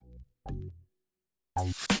Hi,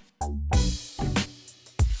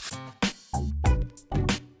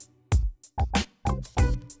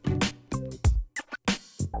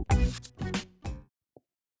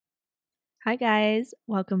 guys.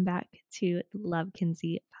 Welcome back to the Love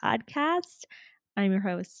Kinsey podcast. I'm your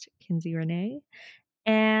host, Kinsey Renee,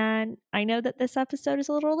 and I know that this episode is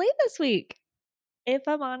a little late this week. If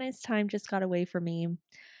I'm honest, time just got away from me. I'm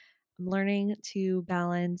learning to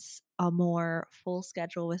balance a more full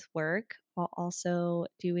schedule with work while also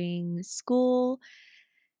doing school,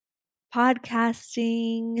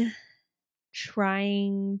 podcasting,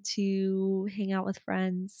 trying to hang out with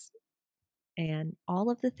friends, and all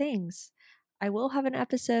of the things. I will have an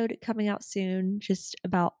episode coming out soon just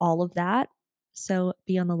about all of that. So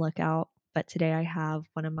be on the lookout. But today I have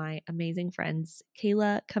one of my amazing friends,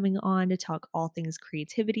 Kayla, coming on to talk all things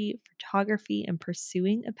creativity, photography, and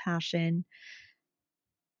pursuing a passion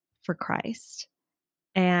for Christ.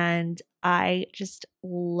 And I just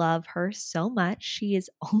love her so much. She is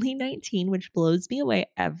only 19, which blows me away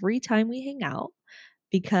every time we hang out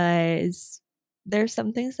because there's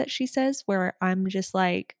some things that she says where I'm just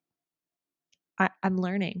like, I'm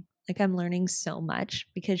learning. Like, I'm learning so much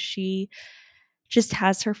because she just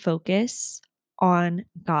has her focus on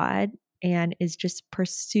God and is just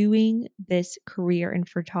pursuing this career in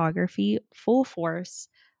photography full force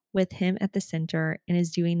with him at the center and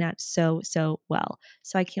is doing that so well.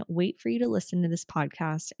 So I can't wait for you to listen to this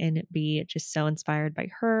podcast and be just so inspired by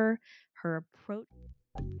her approach.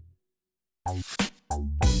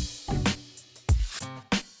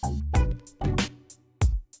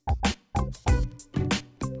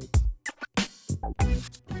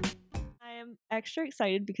 I am extra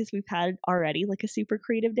excited because we've had already like a super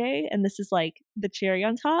creative day, and this is like the cherry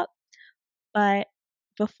on top. But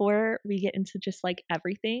before we get into just like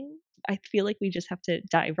everything, I feel like we just have to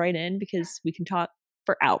dive right in because we can talk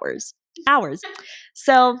for hours. Hours.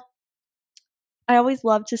 So I always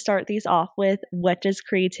love to start these off with, what does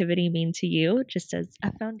creativity mean to you, just as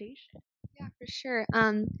a foundation? Yeah, for sure.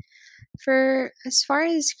 For as far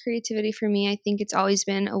as creativity for me, I think it's always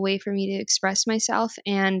been a way for me to express myself,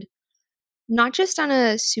 and not just on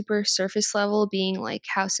a super surface level, being like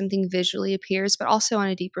how something visually appears, but also on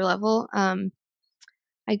a deeper level.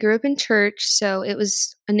 I grew up in church, so it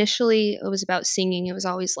was about singing. It was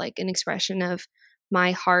always like an expression of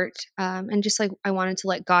my heart, and just like I wanted to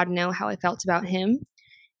let God know how I felt about Him.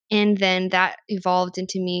 And then that evolved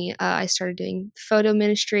into me. I started doing photo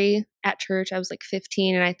ministry at church. I was like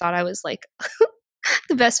 15, and I thought I was like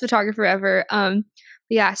the best photographer ever. But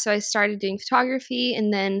yeah, so I started doing photography,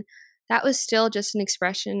 and then that was still just an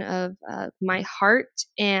expression of my heart.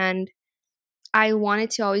 And I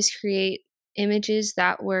wanted to always create images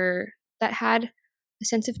that had a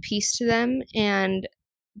sense of peace to them, and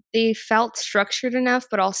they felt structured enough,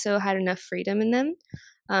 but also had enough freedom in them.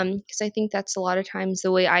 Because I think that's a lot of times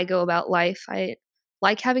the way I go about life. I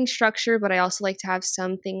like having structure, but I also like to have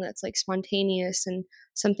something that's like spontaneous and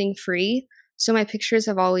something free. So my pictures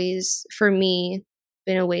have always, for me,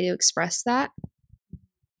 been a way to express that.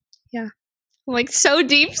 Yeah. I'm like so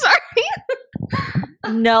deep, sorry.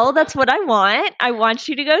 No, that's what I want. I want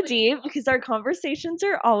you to go deep because our conversations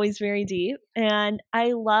are always very deep. And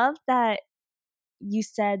I love that you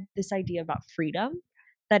said this idea about freedom,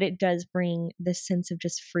 that it does bring this sense of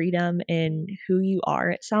just freedom in who you are,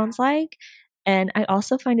 it sounds like. And I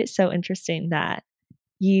also find it so interesting that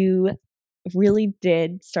you really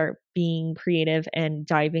did start being creative and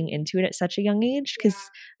diving into it at such a young age. Because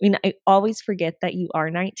I mean, I always forget that you are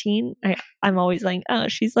 19. I'm always like, oh,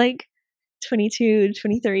 she's like 22,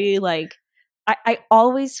 23. Like, I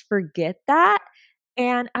always forget that.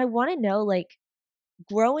 And I want to know, like,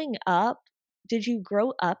 growing up, did you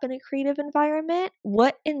grow up in a creative environment?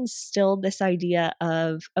 What instilled this idea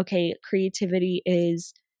of, okay, creativity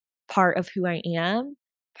is part of who I am,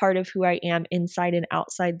 part of who I am inside and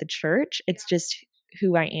outside the church? It's just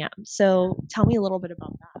who I am. So tell me a little bit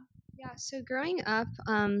about that. Yeah, so growing up,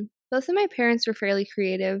 both of my parents were fairly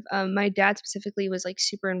creative. My dad specifically was like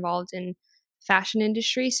super involved in fashion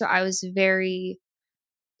industry, so I was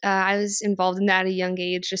involved in that at a young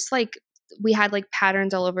age. Just like we had like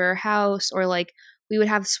patterns all over our house, or like we would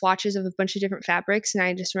have swatches of a bunch of different fabrics, and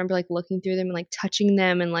I just remember like looking through them and like touching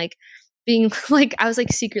them and like being like I was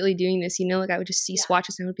like secretly doing this, like I would just see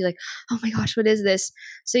swatches and I would be like, oh my gosh, what is this?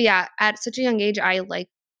 So yeah, at such a young age, I like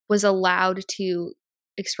was allowed to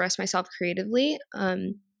express myself creatively,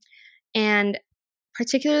 and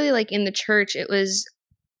particularly like in the church, it was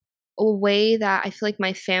a way that I feel like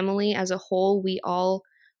my family as a whole, we all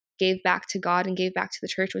gave back to God and gave back to the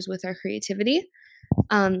church, was with our creativity.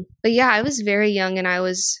 But yeah, I was very young, and I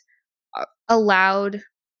was allowed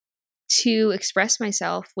to express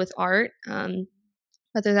myself with art,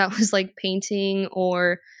 whether that was like painting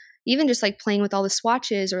or even just like playing with all the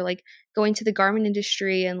swatches or like going to the garment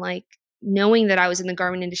industry and like knowing that I was in the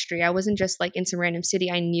garment industry. I wasn't just like in some random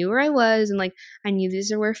city. I knew where I was and like I knew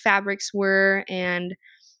these are where fabrics were. And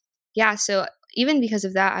yeah, so even because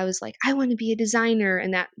of that, I was like, I want to be a designer,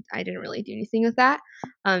 and that I didn't really do anything with that.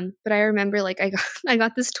 But I remember like I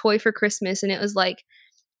got this toy for Christmas, and it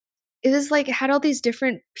had all these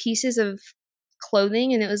different pieces of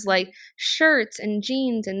clothing, and it was like shirts and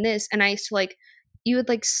jeans and this, and I used to like you would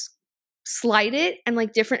like slide it, and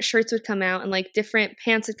like different shirts would come out and like different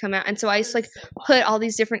pants would come out, and so I used to like put all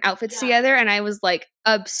these different outfits together, and I was like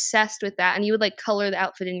obsessed with that, and you would like color the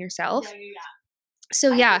outfit in yourself.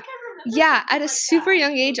 So yeah, at a super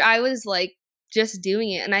young age, I was like just doing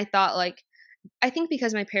it, and I thought like I think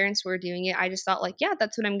because my parents were doing it, I just thought like, yeah,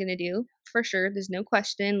 that's what I'm gonna do for sure. There's no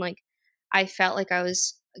question. Like I felt like I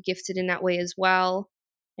was gifted in that way as well,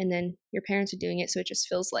 and then your parents are doing it, so it just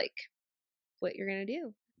feels like what you're gonna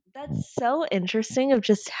do. That's so interesting of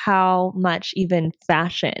just how much even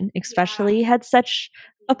fashion, especially, had such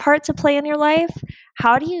a part to play in your life.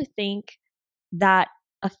 How do you think that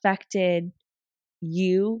affected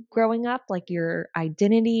you growing up, like your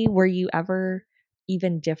identity? Were you ever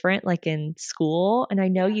even different, like in school? And I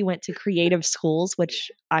know you went to creative schools,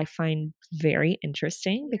 which I find very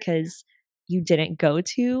interesting because you didn't go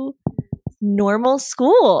to normal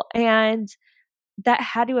school. And that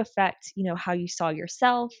had to affect, how you saw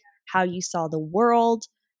yourself, how you saw the world.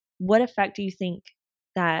 What effect do you think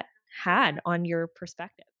that had on your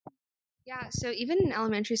perspective? Yeah, so even in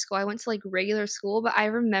elementary school, I went to like regular school, but I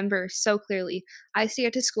remember so clearly. I used to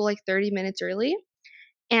get to school like 30 minutes early,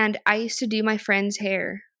 and I used to do my friend's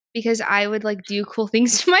hair because I would like do cool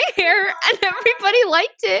things to my hair, and everybody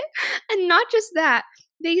liked it. And not just that,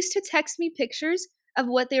 they used to text me pictures of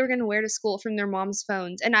what they were going to wear to school from their mom's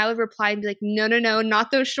phones, and I would reply and be like, no, no, no,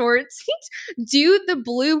 not those shorts. Do the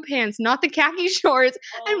blue pants, not the khaki shorts.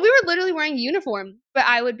 And we were literally wearing uniform, but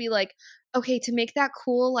I would be like, okay, to make that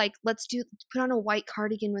cool, like put on a white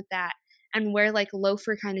cardigan with that and wear like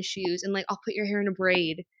loafer kind of shoes, and like I'll put your hair in a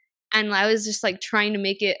braid. And I was just like trying to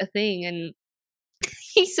make it a thing. And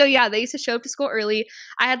so yeah, they used to show up to school early.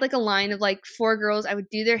 I had like a line of like four girls. I would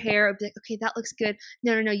do their hair. I'd be like, okay, that looks good.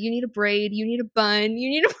 No, no, no, you need a braid, you need a bun, you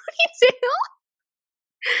need a ponytail.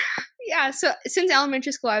 Yeah, so since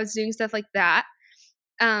elementary school I was doing stuff like that.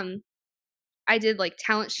 um I did like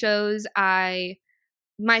talent shows.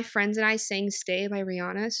 My friends and I sang Stay by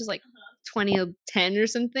Rihanna. This was like 2010 or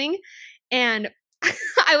something. And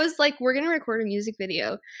I was like, we're gonna record a music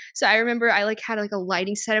video. So I remember I like had like a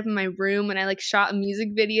lighting setup in my room, and I like shot a music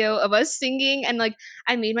video of us singing, and like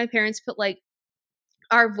I made my parents put like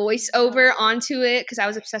our voiceover onto it because I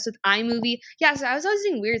was obsessed with iMovie. Yeah, so I was always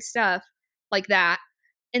doing weird stuff like that.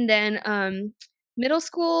 And then middle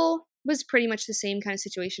school was pretty much the same kind of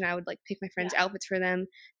situation. I would like pick my friends' outfits for them.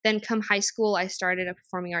 Then come high school, I started a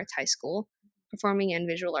performing and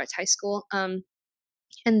visual arts high school.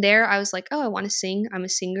 And there I was like, oh, I want to sing. I'm a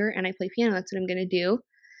singer and I play piano. That's what I'm going to do.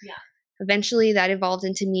 Yeah. Eventually that evolved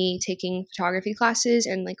into me taking photography classes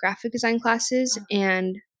and like graphic design classes.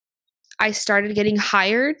 And I started getting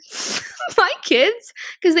hired by kids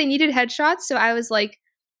because they needed headshots. So I was like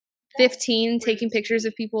 15 taking pictures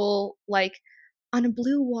of people like on a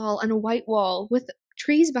blue wall, on a white wall with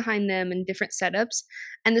trees behind them and different setups.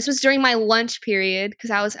 And this was during my lunch period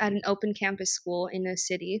because I was at an open campus school in a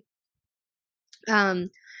city. But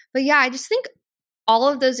yeah, I just think all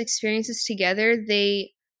of those experiences together,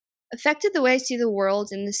 they affected the way I see the world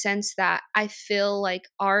in the sense that I feel like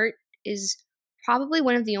art is probably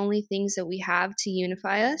one of the only things that we have to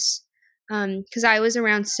unify us. Because I was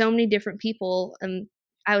around so many different people.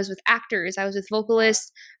 I was with actors, I was with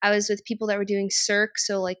vocalists, I was with people that were doing cirque,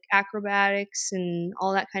 so like acrobatics and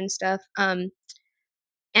all that kind of stuff. And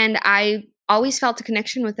I always felt a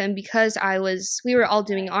connection with them because we were all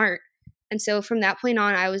doing art. And so from that point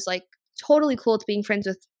on, I was like totally cool to being friends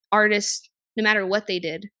with artists no matter what they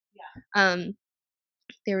did.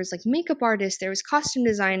 There was like makeup artists, there was costume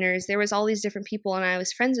designers, there was all these different people, and I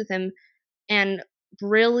was friends with them and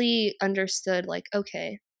really understood like,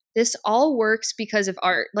 okay, this all works because of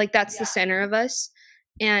art. Like that's the center of us.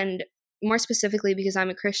 And more specifically because I'm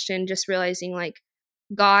a Christian, just realizing like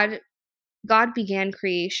God began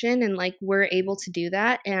creation, and like we're able to do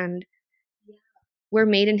that, and we're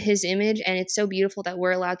made in his image, and it's so beautiful that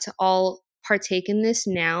we're allowed to all partake in this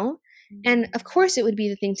now. And of course it would be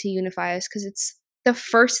the thing to unify us because it's the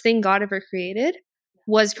first thing God ever created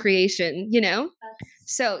was creation, you know?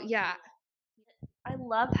 So yeah. I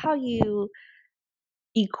love how you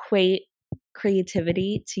equate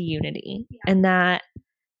creativity to unity, and that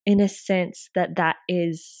in a sense that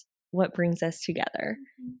is what brings us together.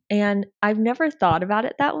 And I've never thought about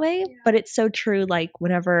it that way, but it's so true. Like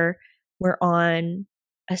whenever we're on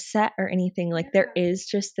a set or anything, like there is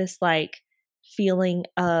just this like feeling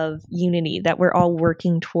of unity, that we're all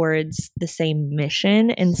working towards the same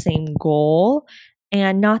mission and same goal.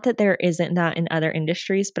 And not that there isn't that in other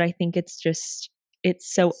industries, but I think it's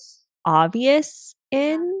so obvious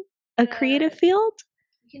in a creative field.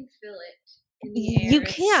 You can feel it in the air. You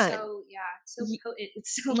can. It's so potent.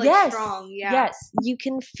 It's so like strong. Yeah. Yes, you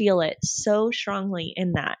can feel it so strongly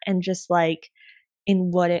in that, and just like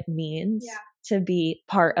in what it means to be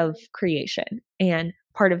part of creation and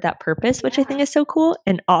part of that purpose, which I think is so cool.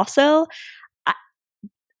 And also,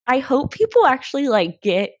 I hope people actually like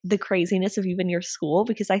get the craziness of even your school,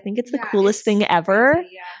 because I think it's the coolest thing ever.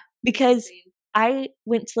 Crazy, because I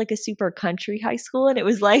went to like a super country high school, and it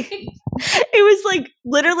was like it was like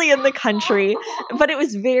literally in the country, but it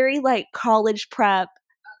was very like college prep,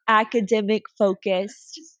 academic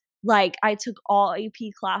focused. Like I took all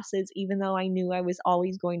AP classes, even though I knew I was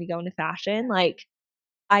always going to go into fashion. Like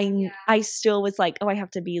I still was like, oh, I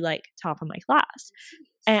have to be like top of my class.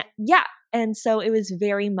 And and so it was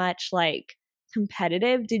very much like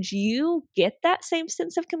competitive. Did you get that same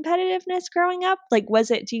sense of competitiveness growing up? Like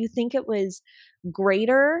do you think it was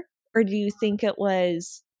greater, or do you think it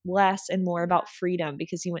was less and more about freedom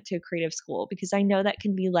because you went to a creative school? Because I know that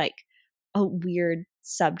can be like a weird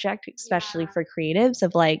subject, especially for creatives,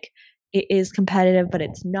 of like it is competitive but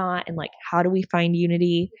it's not, and like how do we find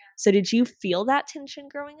unity? So did you feel that tension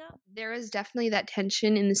growing up? There was definitely that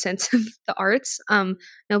tension in the sense of the arts.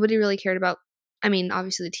 Nobody really cared about, I mean,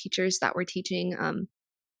 obviously the teachers that were teaching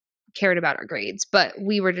cared about our grades, but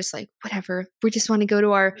we were just like, whatever, we just want to go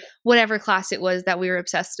to our whatever class it was that we were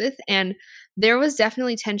obsessed with. And there was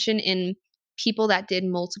definitely tension in people that did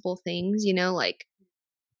multiple things, you know, like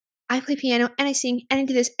I play piano and I sing and I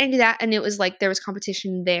do this and I do that. And it was like there was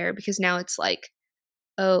competition there, because now it's like,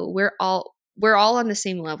 oh, we're all on the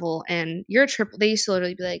same level, and you're a triple. They used to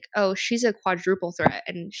literally be like, oh, she's a quadruple threat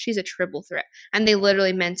and she's a triple threat. And they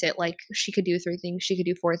literally meant it, like she could do 3 things, she could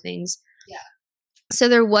do 4 things. Yeah. So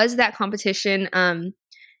there was that competition.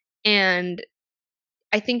 And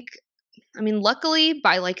I think, I mean, luckily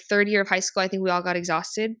by like third year of high school, I think we all got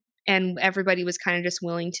exhausted and everybody was kind of just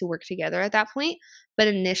willing to work together at that point. But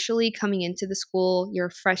initially coming into the school, you're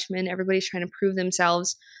a freshman, everybody's trying to prove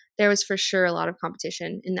themselves. There was for sure a lot of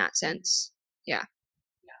competition in that sense. Yeah.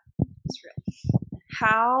 It's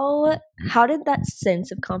real. How did that sense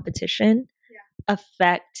of competition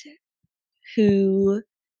affect who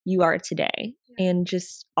you are today? And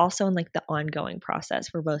just also in like the ongoing process,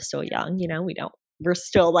 we're both still young, you know, we're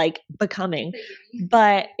still like becoming,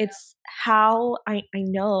 but it's how I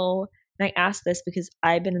know, and I ask this because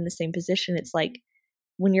I've been in the same position. It's like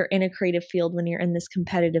when you're in a creative field, when you're in this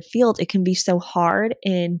competitive field, it can be so hard.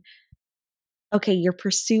 And okay, you're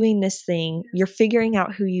pursuing this thing, you're figuring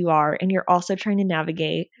out who you are, and you're also trying to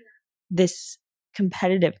navigate this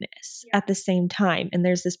competitiveness at the same time. And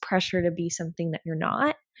there's this pressure to be something that you're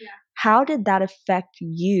not. How did that affect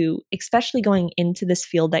you, especially going into this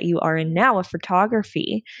field that you are in now, of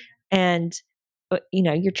photography? And, you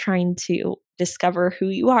know, you're trying to discover who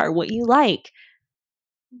you are, what you like.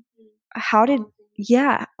 How did,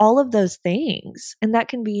 all of those things. And that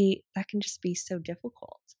can just be so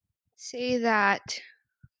difficult. Say that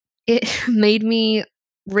it made me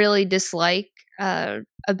really dislike a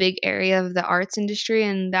big area of the arts industry,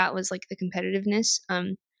 and that was like the competitiveness.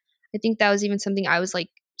 I think that was even something I was like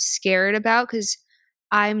scared about, because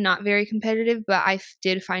I'm not very competitive, but I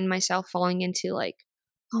did find myself falling into like,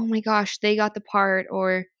 oh my gosh, they got the part,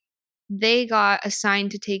 or they got assigned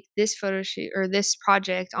to take this photo shoot or this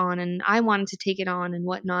project on, and I wanted to take it on and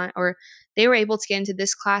whatnot, or they were able to get into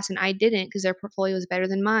this class and I didn't because their portfolio was better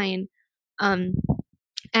than mine. And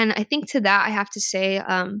I think to that I have to say,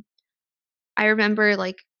 I remember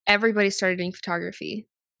like everybody started doing photography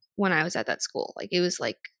when I was at that school. Like it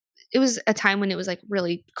was a time when it was like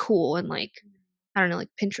really cool, and like, I don't know, like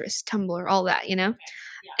Pinterest, Tumblr, all that, you know?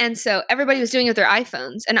 Yeah. And so everybody was doing it with their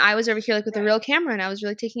iPhones, and I was over here like with a real camera, and I was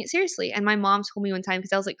really taking it seriously. And my mom told me one time,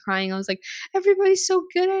 because I was like crying, I was like, everybody's so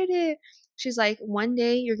good at it. She's like, one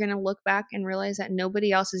day you're going to look back and realize that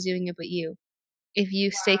nobody else is doing it but you, if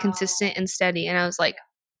you stay consistent and steady. And I was like,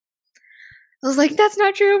 that's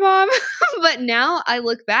not true, Mom. But now I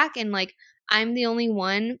look back and like, I'm the only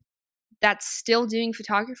one that's still doing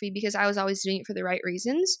photography because I was always doing it for the right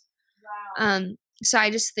reasons. Wow. So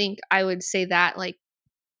I just think I would say that, like,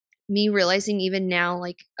 me realizing even now,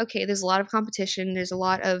 like, okay, there's a lot of competition. There's a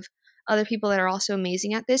lot of other people that are also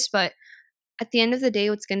amazing at this, but at the end of the day,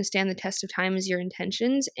 what's going to stand the test of time is your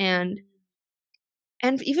intentions. And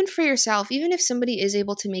even for yourself, even if somebody is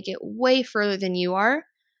able to make it way further than you are,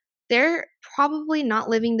 they're probably not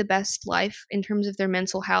living the best life in terms of their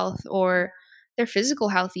mental health or their physical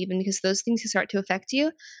health, even, because those things can start to affect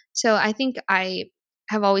you. So I think I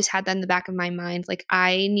have always had that in the back of my mind. Like,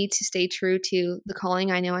 I need to stay true to the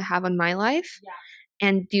calling I know I have on my life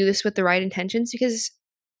and do this with the right intentions, because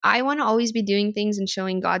I want to always be doing things and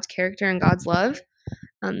showing God's character and God's love.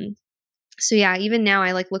 So yeah, even now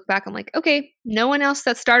I like look back, I'm like, okay, no one else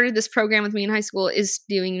that started this program with me in high school is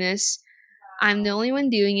doing this. I'm the only one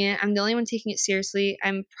doing it. I'm the only one taking it seriously.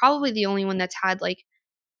 I'm probably the only one that's had like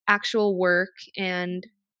actual work and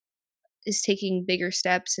is taking bigger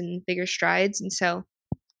steps and bigger strides. And so,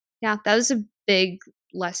 yeah, that was a big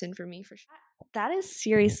lesson for me for sure. That is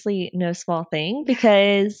seriously no small thing,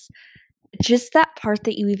 because just that part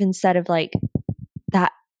that you even said of like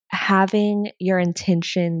that having your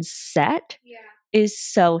intentions set is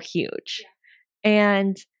so huge.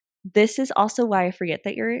 And this is also why I forget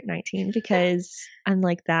that you're 19, because I'm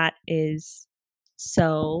like, that is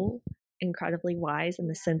so incredibly wise in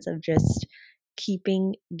the sense of just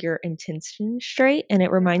keeping your intention straight. And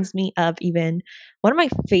it reminds me of even one of my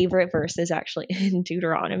favorite verses actually in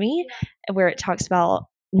Deuteronomy, where it talks about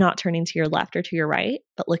not turning to your left or to your right,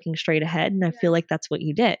 but looking straight ahead. And I feel like that's what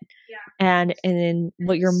you did. And then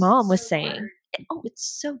what your mom was saying.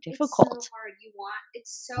 It's so difficult. It's so hard.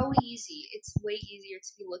 It's so easy. It's way easier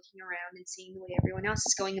to be looking around and seeing the way everyone else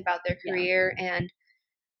is going about their career and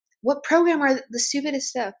what program are the stupidest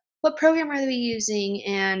stuff. What program are they using?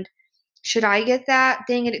 And should I get that?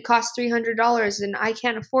 Dang it, it costs $300 and I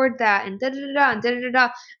can't afford that, and da da da da and da da da.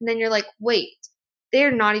 And then you're like, wait,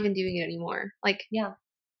 they're not even doing it anymore. Like,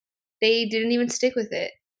 they didn't even stick with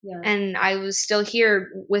it. And I was still here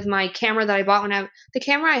with my camera that I bought the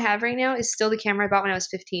camera I have right now is still the camera I bought when I was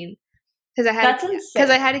 15. Because I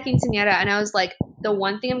had a quinceañera, and I was like, the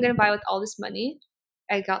one thing I'm gonna buy with all this money,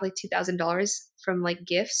 I got like $2,000 from like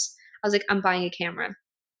gifts. I was like, I'm buying a camera.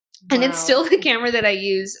 Wow. And it's still the camera that I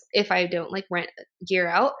use if I don't like rent gear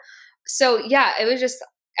out. So yeah, it was just,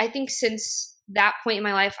 I think since that point in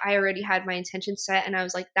my life, I already had my intention set, and I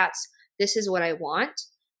was like, this is what I want.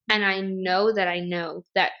 And I know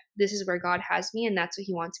that this is where God has me, and that's what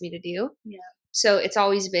he wants me to do. So it's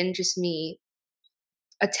always been just me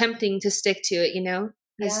attempting to stick to it,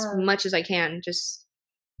 as much as I can, just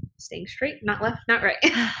staying straight, not left, not right.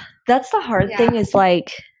 That's the hard thing, is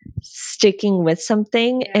like sticking with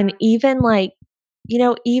something. And even like,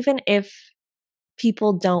 even if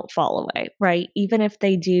people don't fall away, right? Even if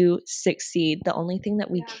they do succeed, the only thing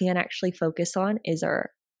that we can actually focus on is our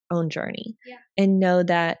own journey, and know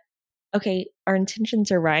that, okay, our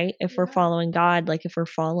intentions are right. If we're following God, like if we're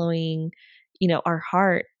following, our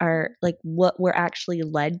heart, our like what we're actually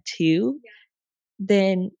led to,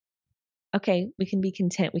 then okay, we can be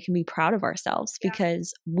content. We can be proud of ourselves,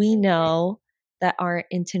 because we know that our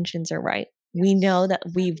intentions are right. We know that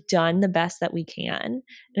we've done the best that we can,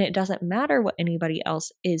 and it doesn't matter what anybody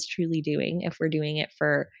else is truly doing if we're doing it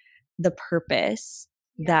for the purpose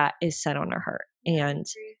that is set on our heart, and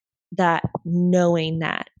that knowing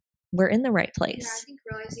that we're in the right place. I think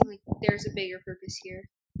realizing like there's a bigger purpose here.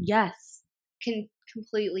 Yes. Can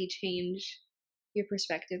completely change your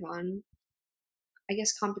perspective on, I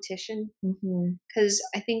guess, competition. Because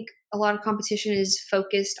I think a lot of competition is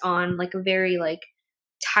focused on like a very like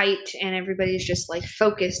tight, and everybody's just like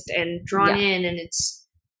focused and drawn in, and it's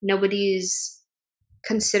nobody's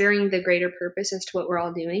considering the greater purpose as to what we're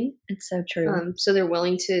all doing. It's so true. So they're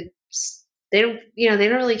willing to, they don't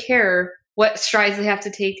really care what strides they have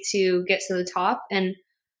to take to get to the top. And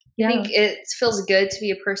I think it feels good to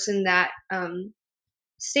be a person that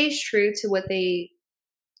stays true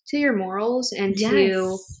to your morals and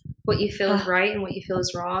to what you feel is right and what you feel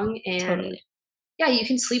is wrong. And you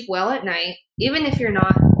can sleep well at night. Even if you're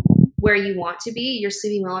not where you want to be, you're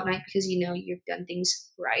sleeping well at night because you've done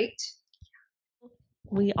things right.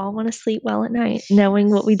 We all want to sleep well at night,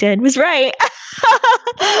 knowing what we did was right.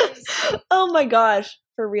 Oh my gosh,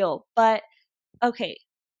 for real. But okay,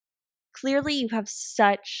 clearly you have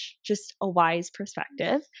such just a wise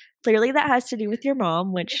perspective. Clearly that has to do with your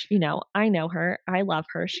mom, which, I know her. I love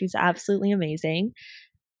her. She's absolutely amazing.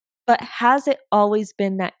 But has it always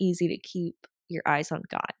been that easy to keep your eyes on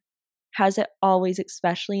God? Has it always,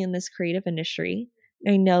 especially in this creative industry?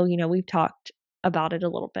 I know, we've talked about it a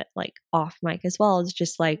little bit like off mic as well, as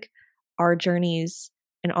just like our journeys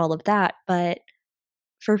and all of that. But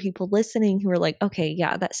for people listening who are like, okay,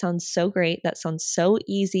 that sounds so great. That sounds so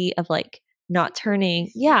easy, of like not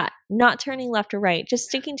turning left or right, just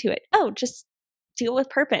sticking to it. Oh, just do it with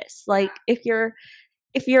purpose. Like if you're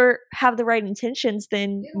have the right intentions,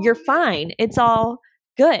 then you're fine. It's all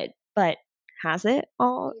good. But has it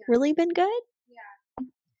all really been good?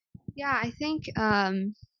 Yeah, I think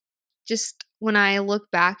just when I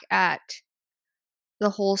look back at the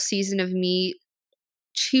whole season of me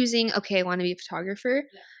choosing, okay, I want to be a photographer,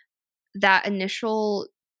 that initial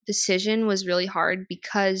decision was really hard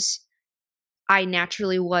because I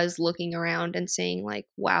naturally was looking around and saying, like,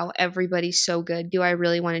 wow, everybody's so good. Do I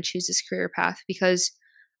really want to choose this career path? Because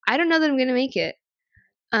I don't know that I'm going to make it.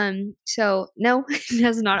 So no, it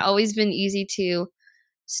has not always been easy to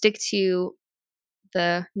stick to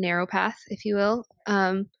the narrow path, if you will.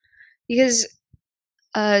 Because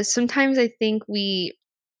sometimes I think we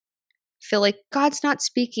feel like God's not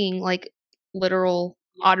speaking, like literal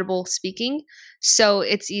audible speaking. So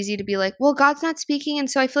it's easy to be like, well, God's not speaking, and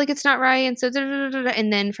so I feel like it's not right, and so da, da, da, da, da.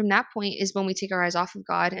 And then from that point is when we take our eyes off of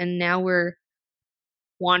God, and now we're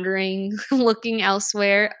wandering, looking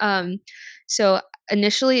elsewhere. So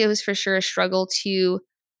initially, it was for sure a struggle to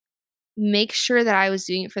make sure that I was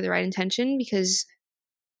doing it for the right intention, because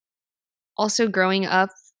also growing up,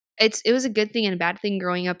 it was a good thing and a bad thing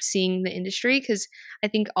growing up seeing the industry, because I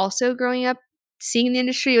think also growing up seeing the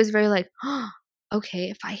industry, it was very like, oh, okay,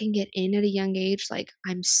 if I can get in at a young age, like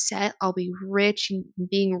I'm set, I'll be rich, and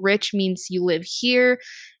being rich means you live here.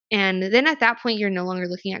 And then at that point, you're no longer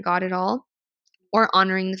looking at God at all or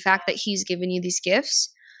honoring the fact that He's given you these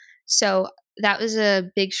gifts. So that was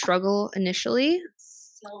a big struggle initially.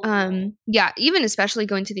 Yeah, even especially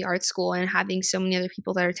going to the art school and having so many other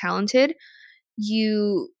people that are talented,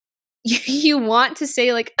 you you want to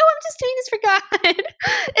say like, oh, I'm just doing this for God.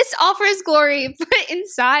 It's all for His glory. But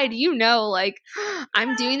inside, like,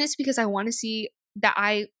 I'm doing this because I want to see that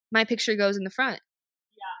my picture goes in the front.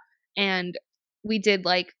 Yeah. And we did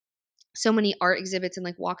like so many art exhibits and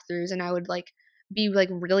like walkthroughs, and I would like be like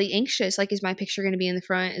really anxious. Like, is my picture going to be in the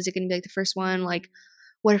front? Is it going to be like the first one? Like,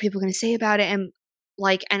 what are people going to say about it? And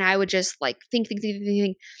I would just like think.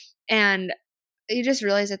 And you just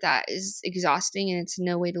realize that that is exhausting and it's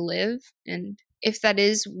no way to live. And if that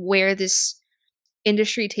is where this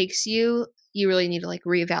industry takes you, you really need to like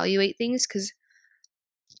reevaluate things, because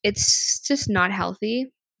it's just not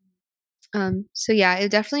healthy. So yeah, it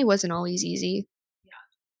definitely wasn't always easy.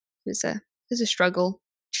 It was a struggle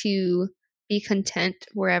to be content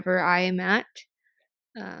wherever I am at.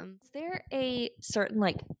 Is there a certain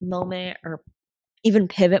like moment or even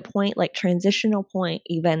pivot point, like transitional point,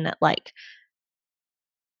 even that like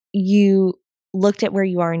you looked at where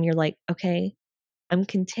you are and you're like, okay, I'm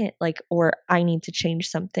content, like, or I need to change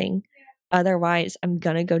something. Otherwise, I'm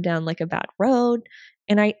gonna go down like a bad road.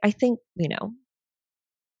 And I think,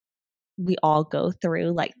 we all go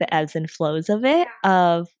through like the ebbs and flows of it,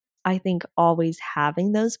 of I think always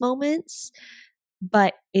having those moments.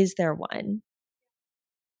 But is there one,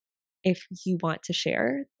 if you want to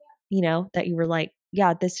share, that you were like,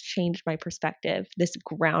 yeah, this changed my perspective. This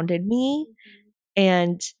grounded me.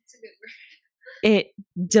 And it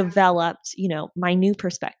developed, my new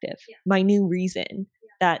perspective, my new reason.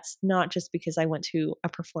 That's not just because I went to a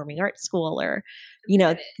performing arts school or,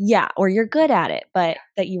 or you're good at it, but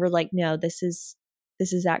that you were like, no, this is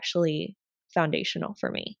actually foundational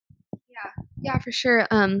for me. Yeah, for sure.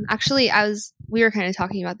 Actually, we were kind of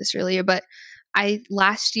talking about this earlier, but I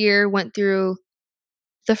last year went through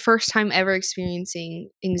the first time ever experiencing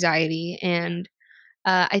anxiety, and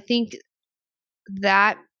I think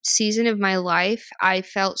that season of my life, I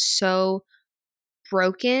felt so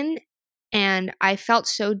broken, and I felt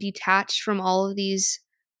so detached from all of these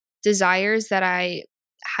desires that I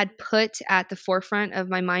had put at the forefront of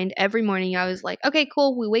my mind every morning. I was like, okay,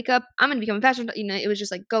 cool. We wake up. I'm going to become a fashion. It was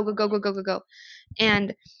just like, go, go, go, go, go, go, go.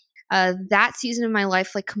 And that season of my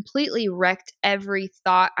life, like, completely wrecked every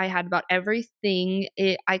thought I had about everything.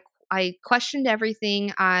 I questioned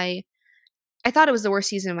everything. I thought it was the worst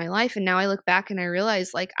season of my life. And now I look back and I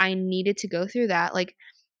realize, like, I needed to go through that. Like,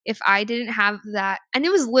 if I didn't have that, and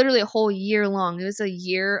it was literally a whole year long, it was a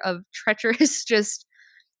year of treacherous, just,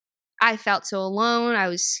 I felt so alone. I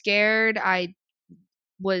was scared. I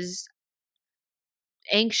was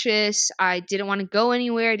anxious. I didn't want to go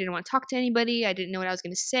anywhere. I didn't want to talk to anybody. I didn't know what I was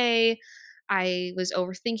going to say. I was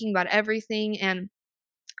overthinking about everything. And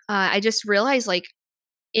I just realized, like,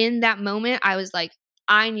 in that moment, I was like,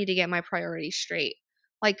 I need to get my priorities straight.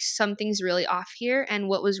 Like, something's really off here. And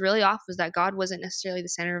what was really off was that God wasn't necessarily the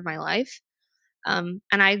center of my life. And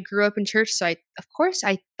I grew up in church, so of course,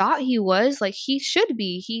 I thought He was. Like, He should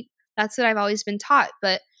be. That's what I've always been taught.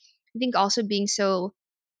 But I think also being so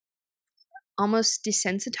almost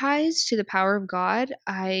desensitized to the power of God,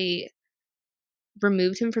 I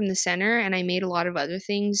removed him from the center, and I made a lot of other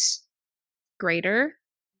things greater,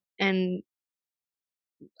 and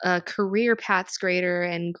career paths greater,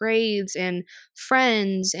 and grades and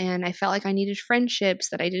friends, and I felt like I needed friendships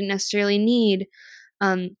that I didn't necessarily need.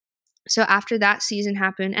 Um, so after that season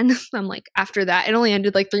happened, and I'm like, after that, it only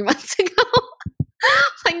ended like 3 months ago.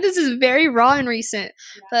 Like, this is very raw and recent.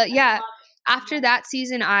 But yeah, after that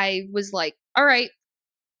season, I was like, all right.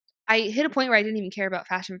 I hit a point where I didn't even care about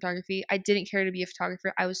fashion photography. I didn't care to be a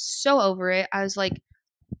photographer. I was so over it. I was like,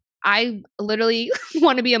 I literally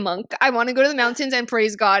want to be a monk. I want to go to the mountains and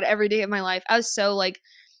praise God every day of my life. I was so like,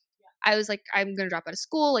 I'm going to drop out of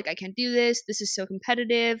school. Like, I can't do this. This is so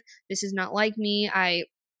competitive. This is not like me. I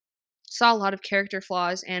saw a lot of character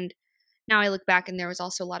flaws, and now I look back and there was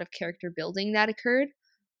also a lot of character building that occurred.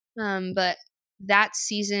 But that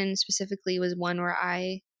season specifically was one where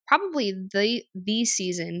I probably the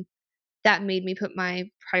season that made me put my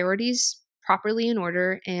priorities properly in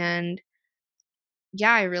order. And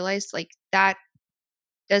yeah, I realized like that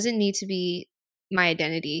doesn't need to be my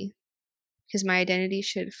identity, because my identity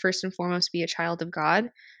should first and foremost be a child of God.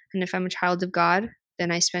 And if I'm a child of God,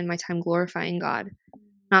 then I spend my time glorifying God,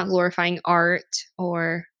 not glorifying art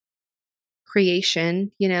or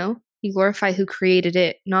creation. You glorify who created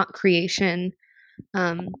it, not creation.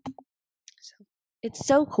 So it's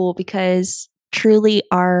so cool because truly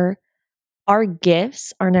our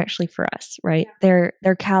gifts aren't actually for us, right? They're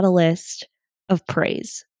catalyst of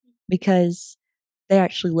praise because they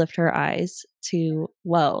actually lift our eyes to,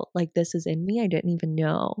 whoa, like this is in me. I didn't even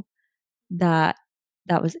know that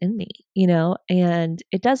that was in me, and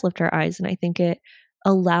it does lift our eyes. And I think it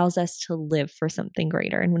allows us to live for something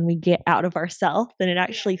greater. And when we get out of ourselves, then it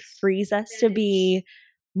actually frees us to be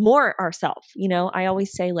more ourselves. I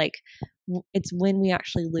always say, like, it's when we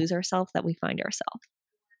actually lose ourselves that we find ourselves.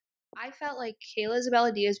 I felt like Kayla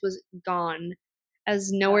Isabella Diaz was gone, as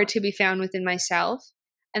nowhere to be found within myself.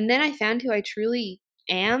 And then I found who I truly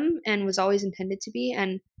am and was always intended to be.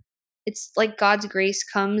 And it's like God's grace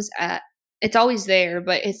it's always there,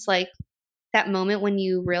 but it's like that moment when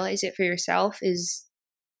you realize it for yourself is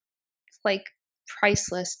like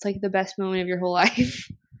priceless. It's like the best moment of your whole life.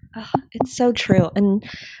 Oh, it's so true. And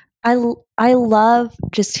I love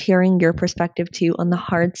just hearing your perspective too on the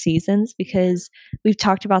hard seasons, because we've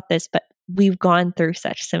talked about this, but we've gone through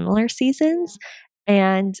such similar seasons.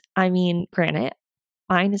 And I mean, granted,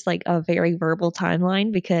 mine is like a very verbal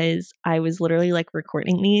timeline because I was literally like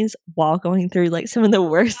recording these while going through like some of the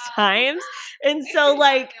worst times. And so,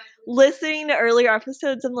 like, listening to earlier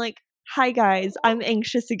episodes, I'm like, hi guys, I'm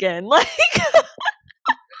anxious again. Like,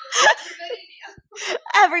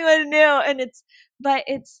 everyone knew. And it's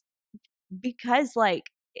because, like,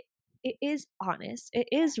 it is honest, it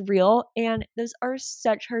is real, and those are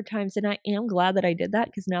such hard times. And I am glad that I did that,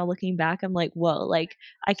 because now looking back, I'm like, whoa, like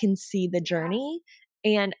I can see the journey.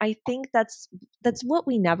 And I think that's what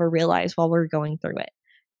we never realize while we're going through it.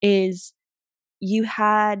 Is you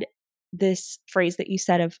had this phrase that you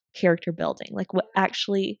said of character building, like what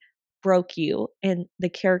actually broke you, and the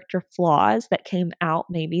character flaws that came out,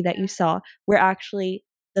 maybe that you saw, were actually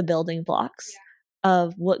the building blocks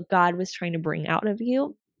of what God was trying to bring out of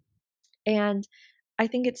you. And I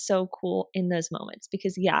think it's so cool in those moments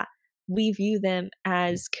because, yeah, we view them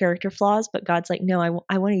as character flaws, but God's like, no,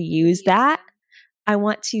 I want to use that. I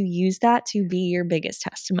want to use that to be your biggest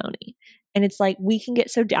testimony. And it's like we can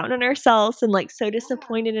get so down on ourselves and like so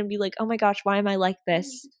disappointed and be like, oh my gosh, why am I like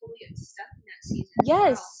this? You totally get stuck in that season.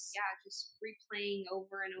 Yes. Well. Yeah, just replaying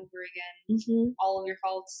over and over again all of your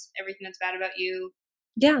faults, everything that's bad about you.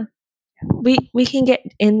 Yeah. We can get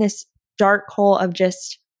in this dark hole of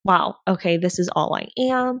just, wow, okay, this is all I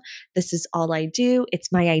am. This is all I do.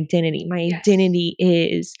 It's my identity. My identity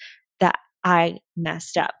is that I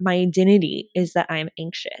messed up. My identity is that I'm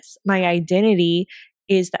anxious. My identity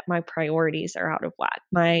is that my priorities are out of whack.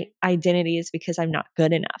 My identity is because I'm not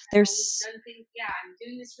good enough. I'm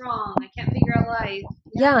doing this wrong. I can't figure out life.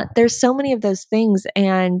 Yeah, there's so many of those things.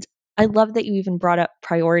 And I love that you even brought up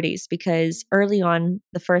priorities, because early on,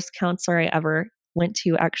 the first counselor I ever went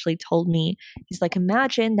to actually told me, he's like,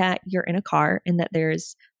 imagine that you're in a car and that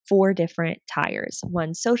there's 4 different tires: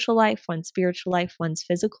 one social life, one spiritual life, one's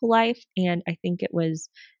physical life, and I think it was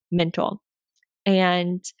mental.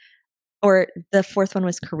 And, or the fourth one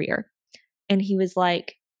was career. And he was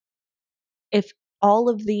like, if all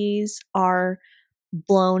of these are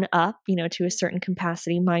blown up, to a certain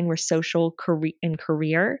capacity, mine were social and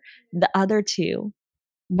career, the other 2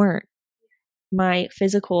 weren't. My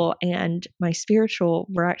physical and my spiritual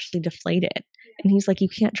were actually deflated. And he's like, you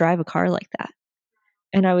can't drive a car like that.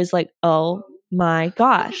 And I was like, oh my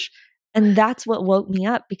gosh. And that's what woke me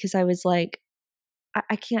up, because I was like,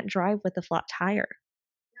 I can't drive with a flat tire.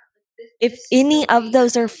 If any of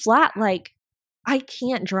those are flat, like I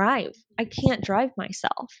can't drive. I can't drive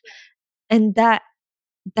myself. And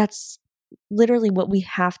that's literally what we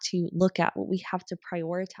have to look at, what we have to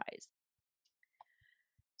prioritize.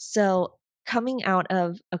 So coming out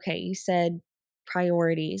of, okay, you said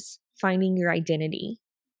priorities, finding your identity.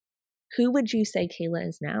 Who would you say Kayla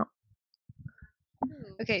is now?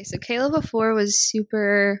 Okay, so Kayla before was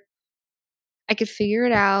super, I could figure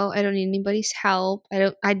it out. I don't need anybody's help.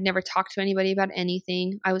 I'd never talk to anybody about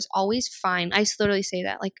anything. I was always fine. I used to literally say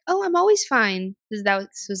that, like, oh, I'm always fine. This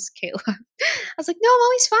was Kayla. I was like, no, I'm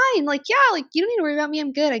always fine. Like, yeah, like you don't need to worry about me.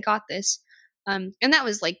 I'm good. I got this. And that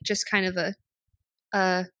was like just kind of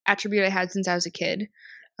a attribute I had since I was a kid.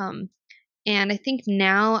 And I think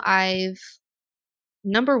now I've,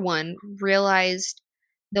 number one, realized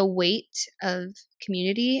the weight of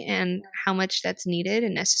community and how much that's needed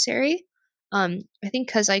and necessary. I think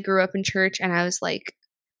because I grew up in church and I was like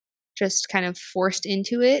just kind of forced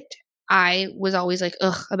into it, I was always like,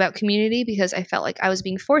 ugh, about community because I felt like I was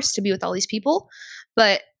being forced to be with all these people.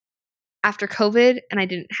 But after COVID and I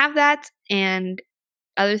didn't have that and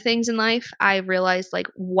other things in life, I realized like,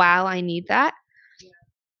 wow, I need that.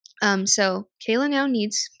 So Kayla now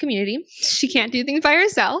needs community. She can't do things by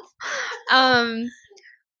herself. I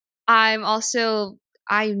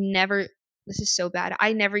never, this is so bad.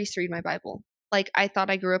 I never used to read my Bible. Like I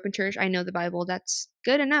thought I grew up in church. I know the Bible. That's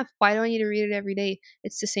good enough. Why do I need to read it every day?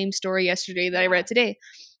 It's the same story yesterday that I read today.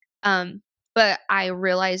 But I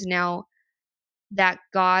realize now that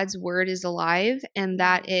God's word is alive and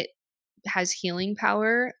that it has healing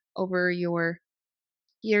power over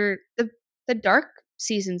the dark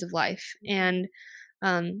seasons of life. And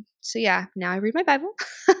so yeah, now I read my Bible.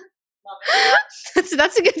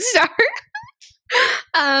 that's a good start.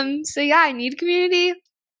 So yeah, I need community.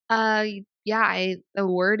 The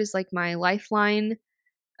word is like my lifeline.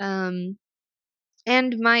 And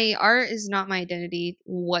my art is not my identity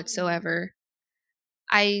whatsoever.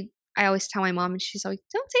 I always tell my mom and she's like,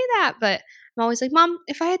 don't say that, but I'm always like, Mom,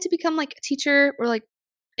 if I had to become like a teacher or like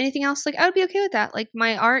anything else, like I would be okay with that. Like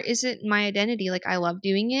my art isn't my identity. Like I love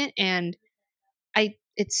doing it and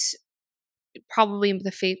it's probably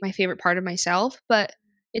my favorite part of myself, but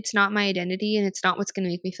it's not my identity and it's not what's going to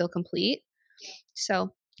make me feel complete.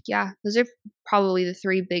 So, yeah, those are probably the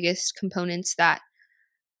three biggest components that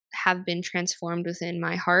have been transformed within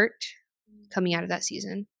my heart coming out of that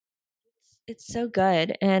season. It's so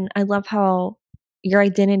good. And I love how your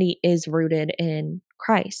identity is rooted in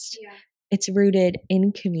Christ. Yeah. It's rooted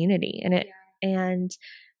in community and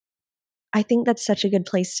I think that's such a good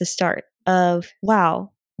place to start of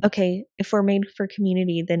wow, okay, if we're made for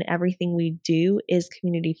community, then everything we do is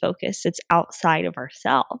community focused. It's outside of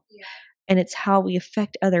ourselves. Yeah. And it's how we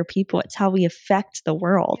affect other people. It's how we affect the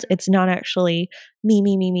world. Yeah. It's not actually me,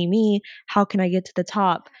 me, me, me, me. How can I get to the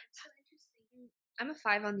top? I'm a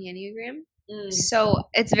 5 on the Enneagram. So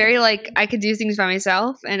it's very like I could do things by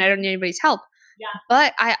myself and I don't need anybody's help. Yeah.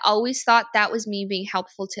 But I always thought that was me being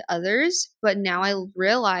helpful to others. But now I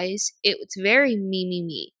realize it's very me, me,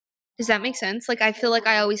 me. Does that make sense? Like I feel like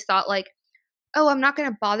I always thought like, oh, I'm not going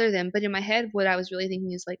to bother them. But in my head, what I was really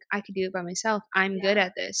thinking is like, I could do it by myself. I'm good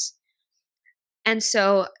at this. And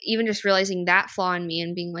so even just realizing that flaw in me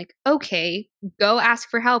and being like, okay, go ask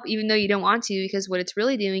for help, even though you don't want to, because what it's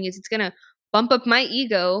really doing is it's going to bump up my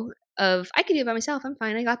ego of I can do it by myself. I'm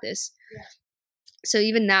fine. I got this. Yeah. So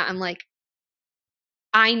even that, I'm like,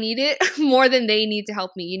 I need it more than they need to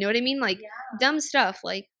help me. You know what I mean? Like dumb stuff.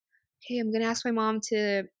 Like, hey, I'm going to ask my mom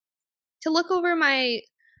to look over my,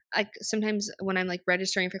 like sometimes when I'm like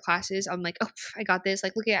registering for classes, I'm like, oh, I got this.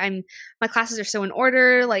 Like, look at, my classes are so in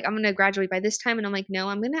order. Like I'm going to graduate by this time. And I'm like, no,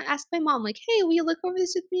 I'm going to ask my mom like, hey, will you look over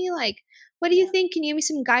this with me? Like, what do you think? Can you give me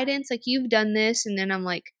some guidance? Like you've done this. And then I'm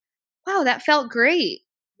like, wow, that felt great.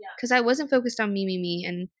 Yeah. Cause I wasn't focused on me.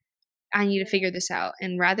 And I need to figure this out.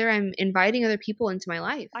 And rather I'm inviting other people into my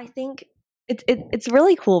life. I think it's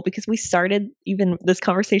really cool because we started even this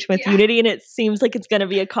conversation with unity and it seems like it's going to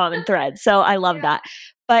be a common thread. So I love that.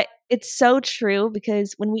 But it's so true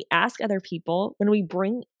because when we ask other people, when we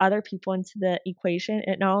bring other people into the equation,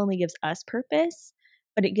 it not only gives us purpose,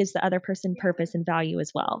 but it gives the other person purpose and value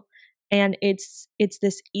as well. And it's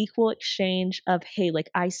this equal exchange of, hey, like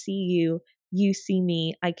I see you, you see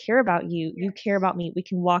me, I care about you, you care about me. We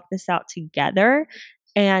can walk this out together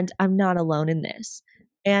and I'm not alone in this.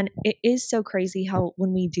 And it is so crazy how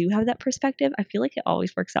when we do have that perspective, I feel like it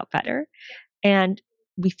always works out better and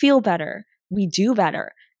we feel better, we do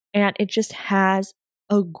better. And it just has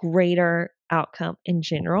a greater outcome in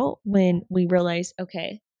general when we realize,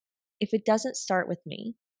 okay, if it doesn't start with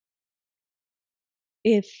me,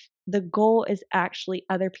 if the goal is actually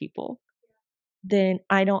other people, then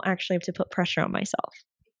I don't actually have to put pressure on myself.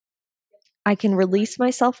 I can release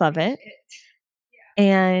myself of it,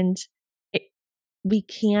 and we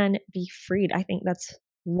can be freed. I think that's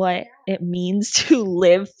what it means to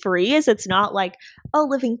live free. Is it's not like, oh,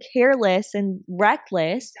 living careless and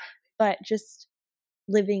reckless, but just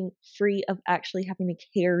living free of actually having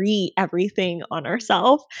to carry everything on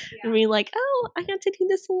ourselves and being like, oh, I have to do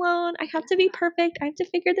this alone. I have to be perfect. I have to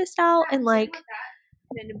figure this out. And like,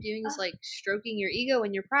 end up doing is like stroking your ego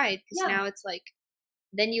and your pride, because now it's like,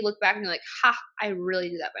 then you look back and you're like, ha, I really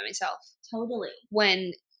did that by myself. Totally.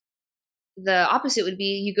 When the opposite would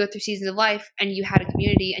be, you go through seasons of life and you had a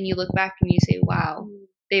community and you look back and you say, wow,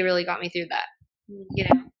 they really got me through that. You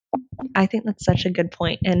know? I think that's such a good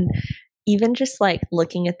point. And even just like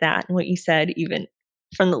looking at that and what you said, even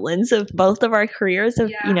from the lens of both of our careers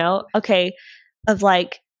of, you know, okay, of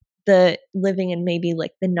like the living in maybe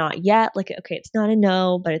like the not yet, like, okay, it's not a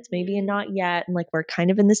no, but it's maybe a not yet. And like, we're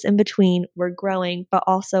kind of in this in between, we're growing, but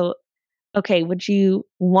also, okay, would you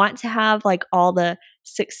want to have like all the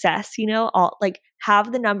success, you know, all like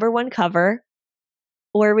have the number one cover,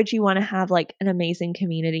 or would you want to have like an amazing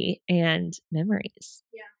community and memories?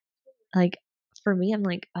 Like for me, I'm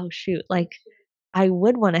like, oh shoot, like I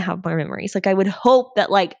would want to have more memories. Like I would hope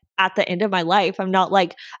that like at the end of my life, I'm not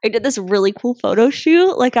like, I did this really cool photo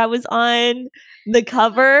shoot, like I was on the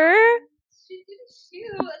cover.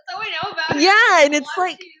 That's all I know about. Yeah, and it's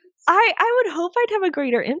like I would hope I'd have a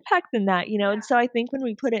greater impact than that, you know? And so I think when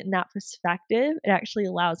we put it in that perspective, it actually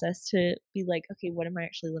allows us to be like, okay, what am I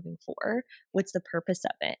actually living for? What's the purpose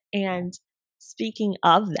of it? And speaking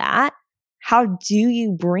of that, how do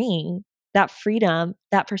you bring that freedom,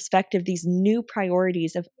 that perspective, these new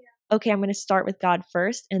priorities of, okay, I'm going to start with God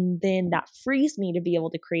first, and then that frees me to be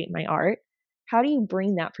able to create my art. How do you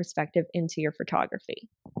bring that perspective into your photography?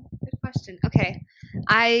 Good question. Okay.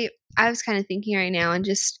 I was kind of thinking right now, and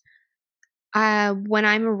just when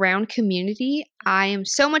I'm around community, I am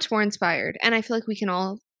so much more inspired, and I feel like we can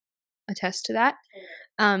all attest to that.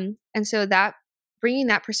 And so that bringing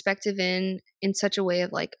that perspective in such a way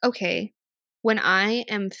of like, okay, when I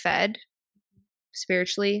am fed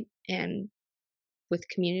spiritually and with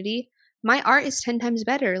community, my art is 10 times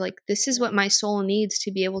better. Like, this is what my soul needs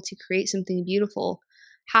to be able to create something beautiful.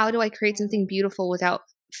 How do I create something beautiful without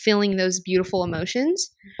feeling those beautiful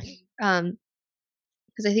emotions?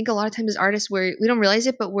 Because I think a lot of times as artists, we don't realize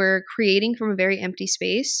it, but we're creating from a very empty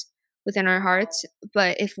space within our hearts.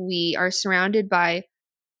 But if we are surrounded by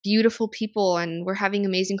beautiful people and we're having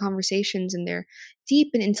amazing conversations and they're deep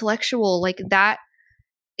and intellectual, like that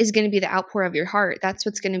is going to be the outpour of your heart. That's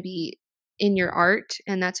what's going to be in your art,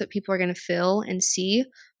 and that's what people are going to feel and see.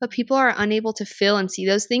 But people are unable to feel and see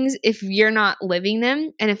those things if you're not living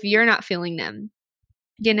them and if you're not feeling them.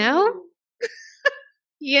 You know?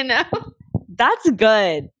 You know? That's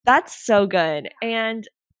good. That's so good. And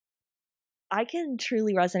I can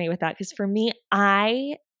truly resonate with that, because for me,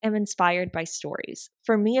 I am inspired by stories.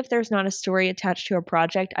 For me, if there's not a story attached to a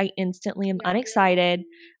project, I instantly am unexcited.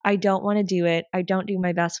 I don't want to do it. I don't do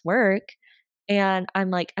my best work. And I'm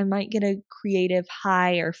like, I might get a creative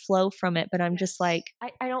high or flow from it, but I'm just like,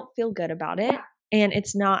 I don't feel good about it. And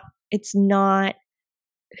it's not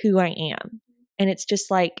who I am. And it's just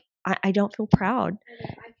like, I don't feel proud.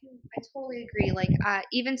 I totally agree. Like,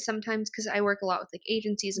 even sometimes, because I work a lot with like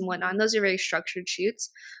agencies and whatnot, and those are very structured shoots.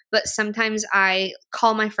 But sometimes I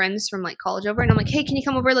call my friends from like college over, and I'm like, "Hey, can you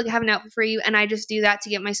come over? Like, I have an outfit for you." And I just do that to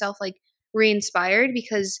get myself like re-inspired,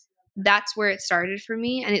 because that's where it started for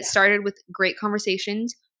me. And it started with great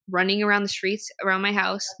conversations, running around the streets around my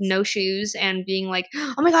house, no shoes, and being like,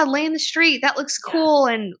 "Oh my God, lay in the street. That looks cool."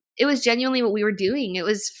 And it was genuinely what we were doing. It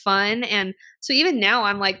was fun. And so even now,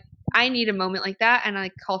 I'm like, I need a moment like that, and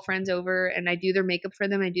I call friends over and I do their makeup for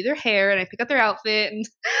them, and I do their hair, and I pick up their outfit, and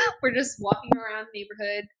we're just walking around the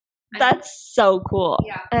neighborhood. That's so cool.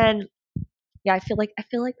 Yeah. And yeah, I feel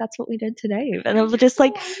like that's what we did today. And it was just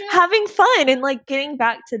like having fun and like getting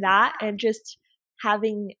back to that and just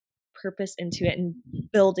having purpose into it and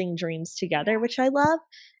building dreams together, which I love.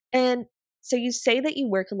 And so you say that you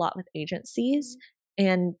work a lot with agencies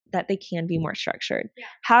and that they can be more structured.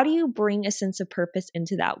 How do you bring a sense of purpose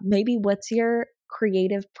into that? Maybe what's your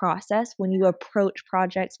creative process when you approach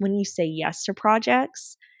projects, when you say yes to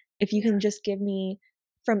projects? If you can just give me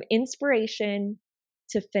from inspiration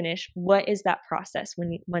to finish, what is that process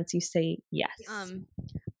once you say yes?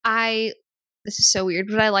 This is so weird,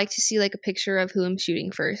 but I like to see like a picture of who I'm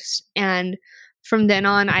shooting first, and from then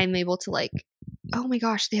on I'm able to like, oh my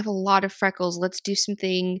gosh, they have a lot of freckles, let's do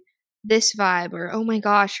something this vibe, or oh my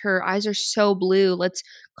gosh, her eyes are so blue. Let's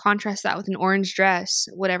contrast that with an orange dress,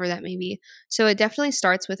 whatever that may be. So it definitely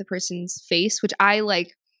starts with a person's face, which I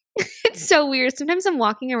like. It's so weird. Sometimes I'm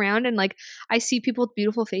walking around and like I see people with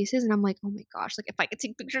beautiful faces and I'm like, oh my gosh, like if I could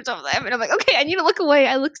take pictures of them, and I'm like, okay, I need to look away.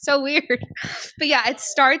 I look so weird. But yeah, it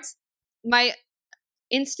starts my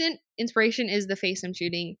instant inspiration is the face I'm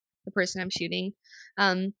shooting, the person I'm shooting.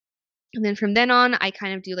 And then from then on, I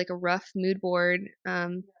kind of do like a rough mood board.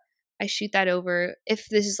 I shoot that over. If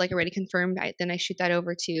this is like already confirmed, then I shoot that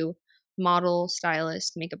over to model,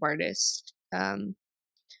 stylist, makeup artist. And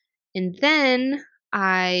then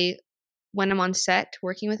I, when I'm on set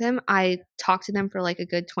working with him, I talk to them for like a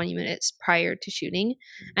good 20 minutes prior to shooting.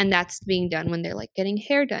 And that's being done when they're like getting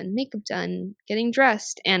hair done, makeup done, getting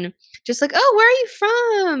dressed, and just like, oh, where are you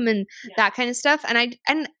from? And that kind of stuff.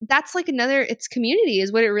 And that's like another, it's community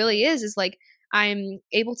is what it really is like I'm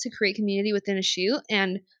able to create community within a shoot.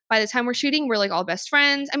 And by the time we're shooting, we're like all best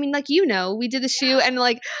friends. I mean, like, we did the shoot and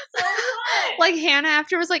like, so like Hannah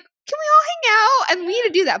after was like, can we all hang out? And we need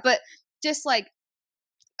to do that. But just like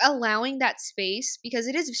allowing that space, because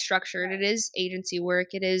it is structured, it is agency work,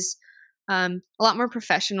 it is a lot more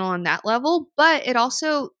professional on that level, but it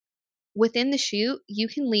also, within the shoot, you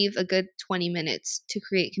can leave a good 20 minutes to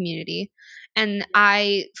create community. And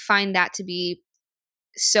I find that to be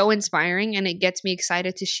so inspiring, and it gets me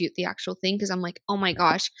excited to shoot the actual thing, because I'm like, oh my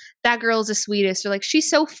gosh, that girl's the sweetest, or like she's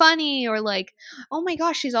so funny, or like, oh my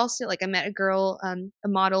gosh, she's also like, I met a girl, a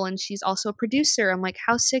model, and she's also a producer. I'm like,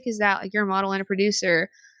 how sick is that? Like, you're a model and a producer.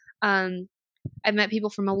 I've met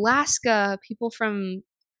people from Alaska, people from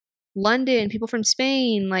London, people from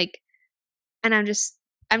Spain, like, and I'm just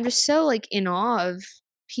so like in awe of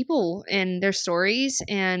people and their stories,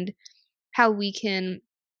 and how we can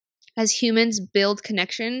as humans build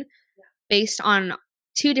connection based on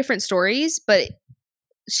two different stories, but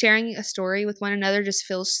sharing a story with one another just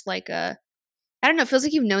feels like I don't know, it feels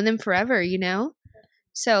like you've known them forever, you know?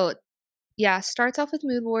 So yeah, starts off with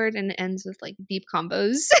mood board and ends with like deep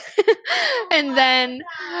combos. And then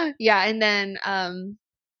yeah, and then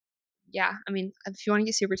yeah, I mean, if you want to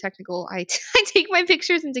get super technical, I take my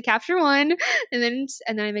pictures into Capture One, and then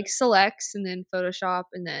I make selects, and then Photoshop,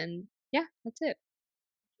 and then yeah, that's it.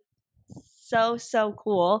 So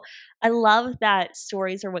cool. I love that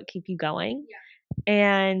stories are what keep you going. Yeah.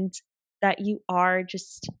 And that you are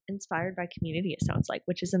just inspired by community, it sounds like,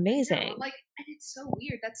 which is amazing. Like, and it's so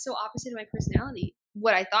weird. That's so opposite of my personality.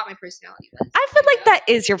 What I thought my personality was. I feel like that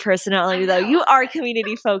is your personality, though. You are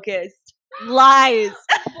community focused. Lies.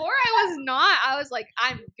 Before I was not. I was like,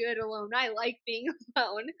 I'm good alone. I like being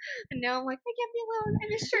alone. And now I'm like, I can't be alone. I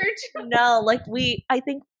miss church. No, like I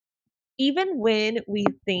think even when we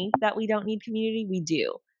think that we don't need community, we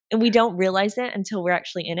do. And we don't realize it until we're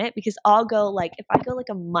actually in it, because I'll go like, if I go like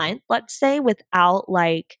a month, let's say, without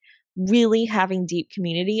like really having deep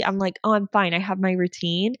community, I'm like, oh, I'm fine. I have my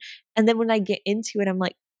routine. And then when I get into it, I'm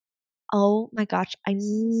like, oh my gosh, I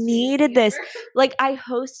needed this. Like I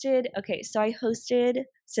hosted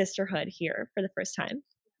Sisterhood here for the first time,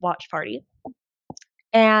 watch party.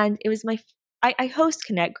 And it was I host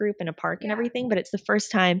Connect Group in a park and everything, but it's the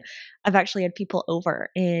first time I've actually had people over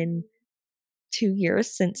in 2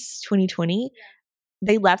 years, since 2020.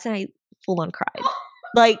 They left and I full on cried.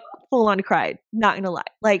 Like full on cried, not gonna lie.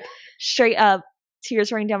 Like straight up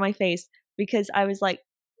tears running down my face, because I was like,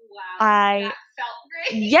 wow, that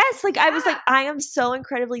felt great. Yes, like I was like, I am so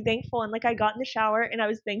incredibly thankful. And like I got in the shower and I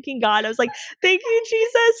was thanking God. I was like, thank you,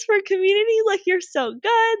 Jesus, for community. Like you're so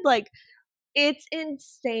good. Like it's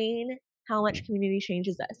insane how much community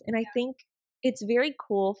changes us. And I think it's very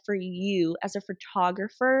cool for you as a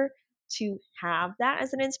photographer to have that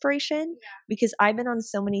as an inspiration, because I've been on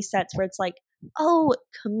so many sets where it's like, oh,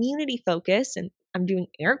 community focus. And I'm doing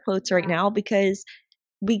air quotes right now, because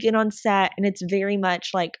we get on set and it's very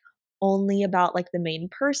much like only about like the main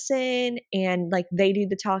person, and like they do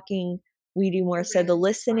the talking, we do more so the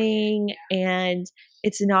listening, and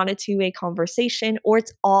it's not a two-way conversation, or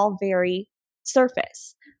it's all very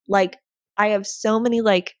surface. Like I have so many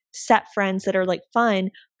like set friends that are like fun,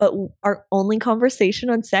 but our only conversation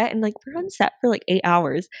on set, and like we're on set for like 8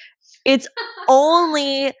 hours, it's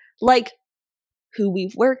only like who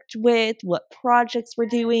we've worked with, what projects we're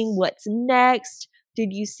doing, what's next, did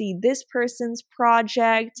you see this person's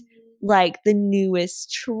project, like the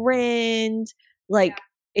newest trend, like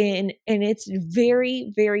and it's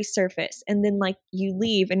very, very surface. And then like you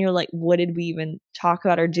leave and you're like, what did we even talk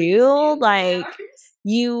about or do? Like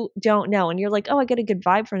you don't know. And you're like, oh, I get a good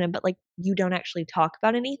vibe from them, but like you don't actually talk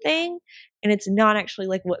about anything. And it's not actually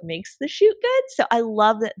like what makes the shoot good. So I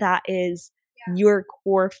love that that is your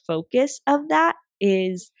core focus of that,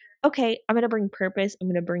 is okay, I'm going to bring purpose, I'm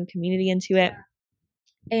going to bring community into it.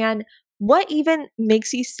 And what even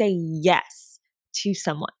makes you say yes to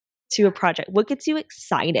someone, to a project? What gets you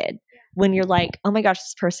excited when you're like, oh my gosh,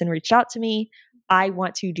 this person reached out to me, I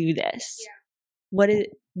want to do this?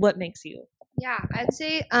 What makes you? Yeah, I'd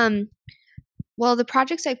say well, the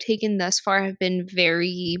projects I've taken thus far have been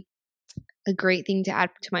a great thing to add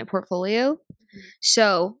to my portfolio.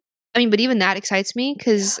 So, I mean, but even that excites me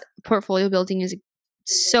because portfolio building is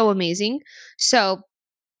so amazing. So,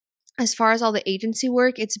 as far as all the agency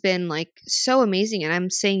work, it's been like so amazing, and I'm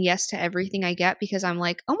saying yes to everything I get because I'm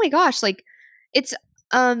like, oh my gosh, like it's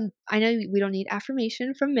I know we don't need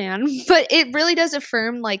affirmation from man, but it really does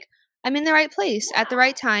affirm like I'm in the right place at the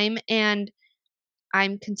right time, and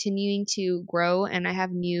I'm continuing to grow, and I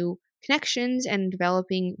have new connections and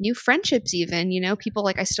developing new friendships even, people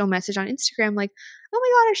like I still message on Instagram like, "Oh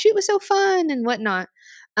my god, our shoot was so fun," and whatnot.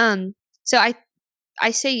 So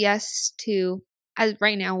I say yes to, as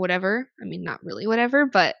right now, whatever. I mean, not really whatever,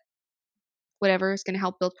 but whatever is going to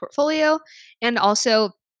help build portfolio. And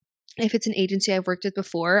also, if it's an agency I've worked with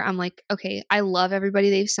before, I'm like, okay, I love everybody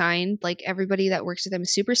they've signed. Like everybody that works with them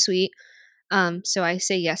is super sweet. So I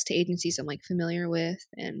say yes to agencies I'm like familiar with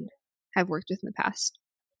and have worked with in the past.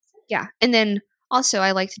 Yeah. And then also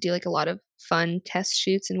I like to do like a lot of fun test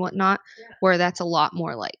shoots and whatnot, where that's a lot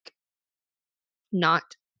more like not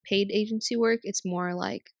paid agency work. It's more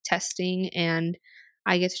like testing, and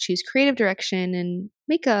I get to choose creative direction and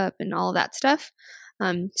makeup and all of that stuff.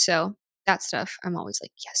 So that stuff, I'm always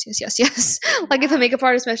like, yes, yes, yes, yes. Like if a makeup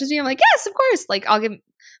artist messages me, I'm like, yes, of course. Like I'll get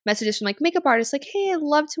messages from like makeup artists, like, hey, I'd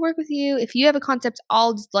love to work with you. If you have a concept,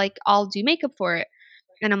 I'll do makeup for it.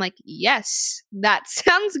 And I'm like, yes, that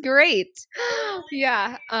sounds great.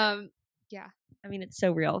 Yeah. Yeah. I mean, it's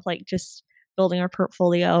so real. Like just building our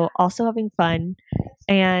portfolio, also having fun,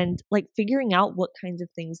 and like figuring out what kinds of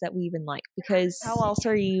things that we even like. Because how else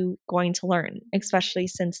are you going to learn, especially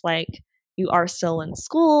since like you are still in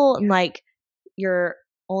school and like you're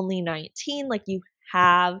only 19, like you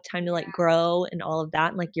have time to like grow and all of that.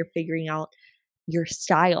 And like you're figuring out your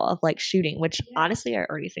style of like shooting, which honestly, I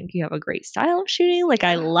already think you have a great style of shooting. Like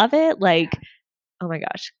I love it. Like, oh my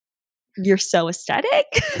gosh, you're so aesthetic.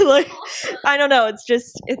 Like I don't know,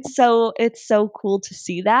 it's so cool to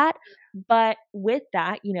see that. But with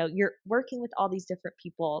that, you're working with all these different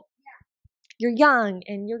people, you're young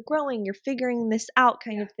and you're growing, you're figuring this out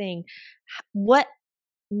kind of thing. What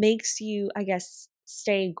makes you, I guess,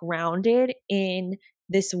 stay grounded in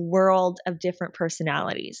this world of different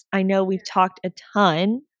personalities? I know we've talked a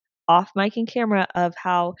ton off mic and camera of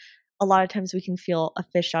how a lot of times we can feel a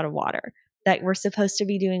fish out of water, that we're supposed to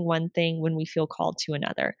be doing one thing when we feel called to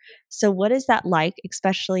another. So, what is that like,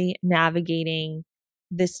 especially navigating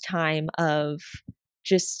this time of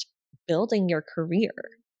just building your career?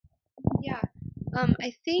 Yeah.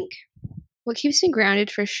 I think what keeps me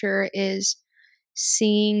grounded for sure is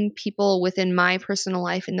seeing people within my personal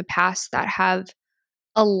life in the past that have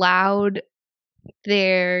allowed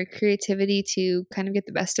their creativity to kind of get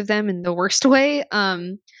the best of them in the worst way.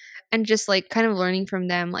 And just like kind of learning from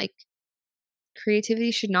them, like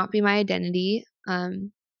creativity should not be my identity,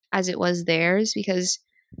 as it was theirs, because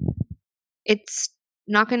it's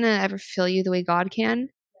not going to ever fill you the way God can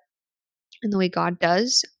and the way God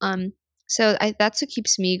does. So that's what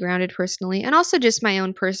keeps me grounded personally, and also just my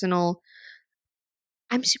own personal.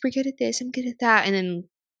 I'm super good at this. I'm good at that. And then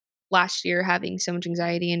last year having so much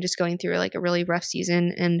anxiety and just going through like a really rough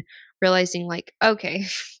season and realizing like, okay,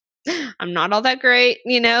 I'm not all that great,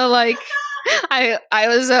 like I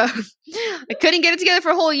was I couldn't get it together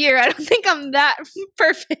for a whole year. I don't think I'm that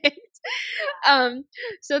perfect.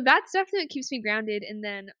 So that's definitely what keeps me grounded. And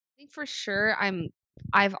then I think for sure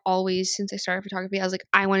I've always, since I started photography, I was like,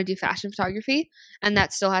 I want to do fashion photography, and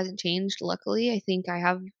that still hasn't changed. Luckily, I think I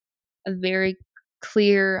have a very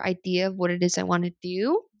clear idea of what it is I want to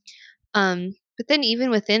do. But then even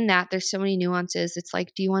within that, there's so many nuances. It's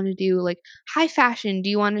like, do you want to do like high fashion? Do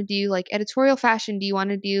you want to do like editorial fashion? Do you want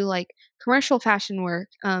to do like commercial fashion work?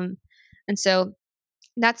 And so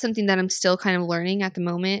that's something that I'm still kind of learning at the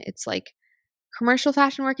moment. It's like commercial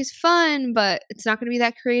fashion work is fun, but it's not going to be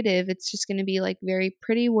that creative. It's just going to be like very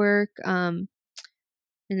pretty work. And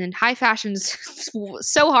then high fashion's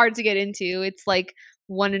so hard to get into. It's like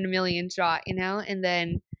one in a million shot, And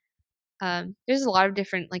then there's a lot of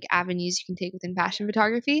different like avenues you can take within fashion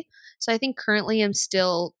photography. So I think currently I'm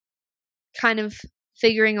still kind of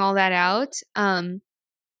figuring all that out.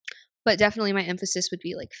 But definitely my emphasis would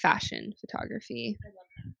be like fashion photography. I love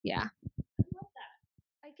that. Yeah. I love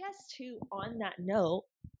that. I guess too, on that note,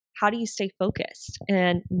 how do you stay focused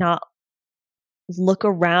and not look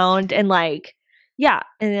around and like Yeah,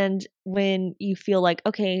 and when you feel like,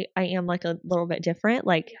 okay, I am like a little bit different,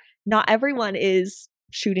 like not everyone is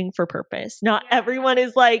shooting for purpose. Not everyone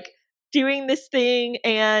is like doing this thing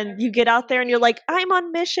and you get out there and you're like, I'm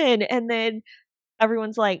on mission. And then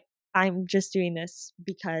everyone's like, I'm just doing this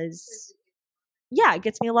because yeah, it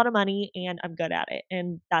gets me a lot of money and I'm good at it.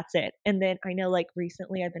 And that's it. And then I know like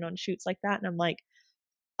recently I've been on shoots like that and I'm like,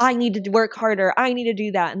 I need to work harder. I need to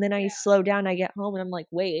do that. And then I slow down, I get home and I'm like,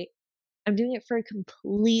 wait, I'm doing it for a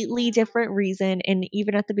completely different reason. And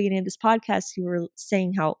even at the beginning of this podcast, you were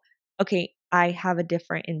saying how, okay, I have a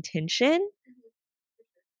different intention.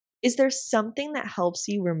 Is there something that helps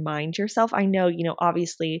you remind yourself? I know,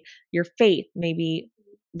 obviously your faith, maybe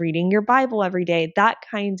reading your Bible every day, that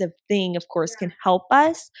kind of thing, of course, can help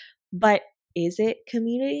us. But is it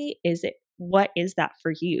community? What is that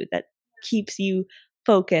for you that keeps you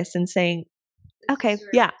focused and saying, okay,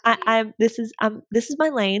 yeah, this is my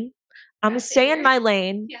lane. I'm gonna stay in my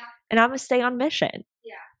lane and I'm gonna stay on mission.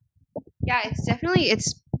 Yeah,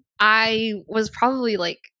 I was probably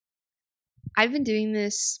like, I've been doing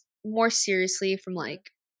this more seriously from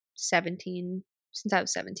like 17, since I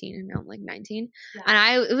was 17 and now I'm like 19. Yeah.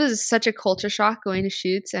 And it was such a culture shock going to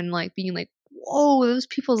shoots and like being like, whoa, those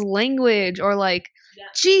people's language, or like,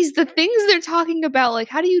 geez, the things they're talking about, like,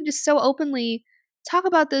 how do you just so openly talk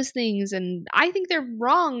about those things? And I think they're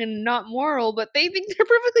wrong and not moral, but they think they're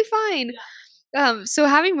perfectly fine. Yeah. So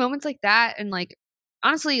having moments like that, and like,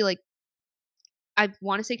 honestly, like, I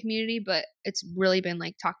want to say community, but it's really been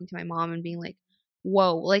like talking to my mom and being like,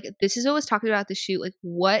 whoa, like this is what was talking about at the shoot. Like,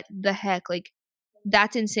 what the heck? Like,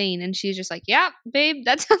 that's insane. And she's just like, yeah, babe,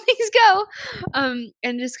 that's how things go.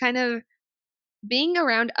 And just kind of being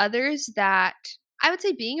around others that, I would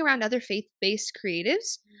say, being around other faith-based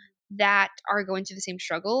creatives that are going through the same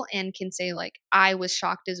struggle and can say like, I was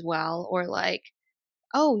shocked as well, or like,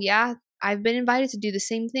 oh yeah, I've been invited to do the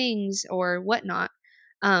same things or whatnot.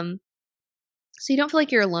 So you don't feel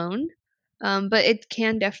like you're alone, but it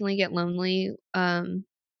can definitely get lonely.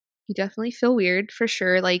 You definitely feel weird for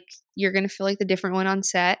sure. Like, you're gonna feel like the different one on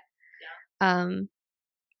set. Um,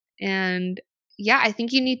 and yeah, I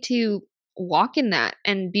think you need to walk in that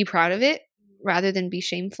and be proud of it rather than be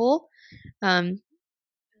shameful.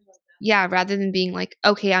 Yeah, rather than being like,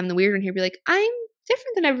 okay, I'm the weird one here. Be like, I'm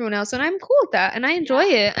different than everyone else, and I'm cool with that, and I enjoy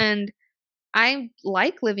it, and I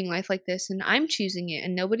like living life like this, and I'm choosing it,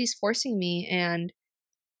 and nobody's forcing me, and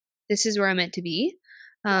this is where I'm meant to be.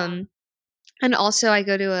 And also, I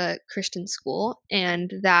go to a Christian school,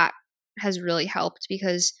 and that has really helped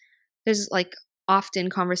because there's like often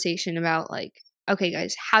conversation about like, okay,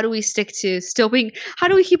 guys, how do we stick to still being, how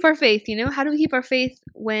do we keep our faith? How do we keep our faith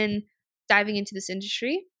when diving into this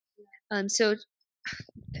industry? So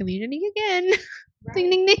community again. Right. Ding,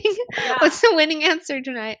 ding, ding. Yeah. What's the winning answer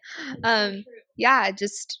tonight? Yeah,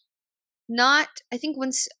 just not, I think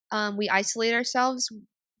once we isolate ourselves,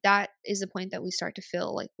 that is the point that we start to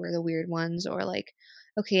feel like we're the weird ones, or like,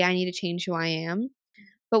 okay, I need to change who I am.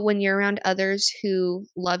 But when you're around others who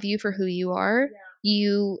love you for who you are,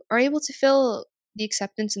 you are able to feel the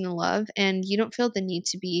acceptance and the love, and you don't feel the need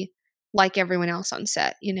to be like everyone else on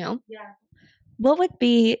set, Yeah. What would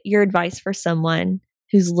be your advice for someone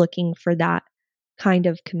who's looking for that kind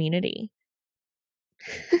of community?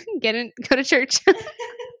 Go to church.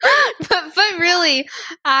 but really,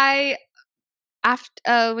 after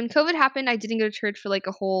when COVID happened, I didn't go to church for like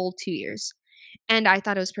a whole 2 years. And I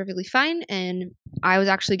thought it was perfectly fine. And I was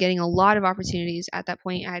actually getting a lot of opportunities at that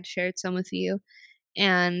point. I had shared some with you.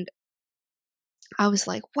 And I was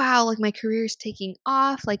like, wow, like my career is taking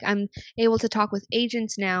off. Like, I'm able to talk with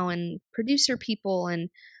agents now and producer people. And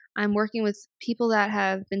I'm working with people that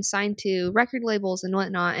have been signed to record labels and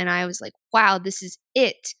whatnot. And I was like, wow, this is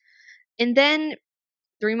it. And then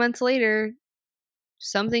 3 months later,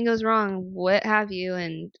 something goes wrong, what have you,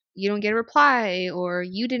 and you don't get a reply, or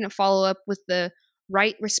you didn't follow up with the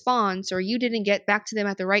right response, or you didn't get back to them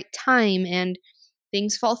at the right time, and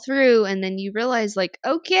things fall through, and then you realize like,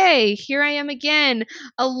 okay, here I am again,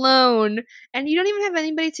 alone, and you don't even have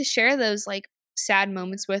anybody to share those like sad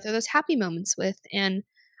moments with or those happy moments with. And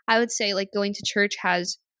I would say like going to church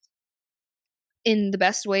has, in the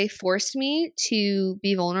best way, forced me to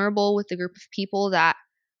be vulnerable with a group of people that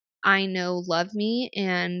I know love me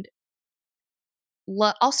and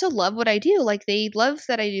also love what I do. Like, they love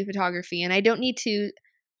that I do photography, and I don't need to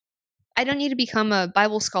become a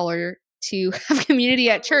Bible scholar to have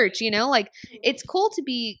community at church, Like, it's cool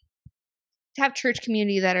to have church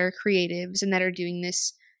community that are creatives and that are doing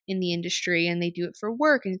this in the industry, and they do it for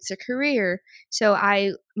work and it's a career. So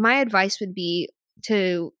my advice would be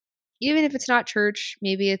to, even if it's not church,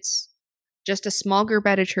 maybe it's just a small group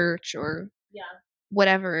at a church, or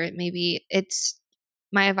whatever it may be,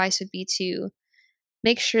 my advice would be to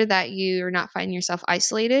make sure that you're not finding yourself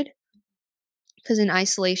isolated, because in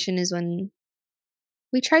isolation is when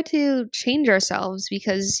we try to change ourselves,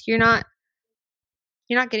 because you're not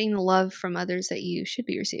getting the love from others that you should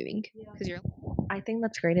be receiving, because you're I think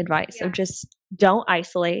that's great advice of just don't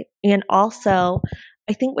isolate. And also,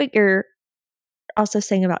 I think what you're also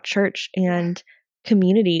saying about church and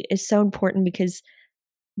community is so important, because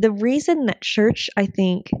the reason that church, I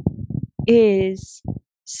think, is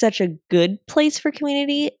such a good place for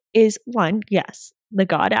community is one, yes, the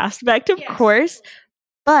God aspect, of course,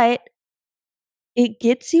 but it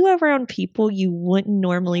gets you around people you wouldn't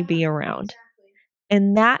normally be around.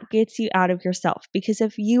 And that gets you out of yourself, because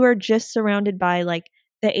if you are just surrounded by like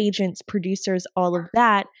the agents, producers, all of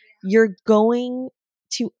that, you're going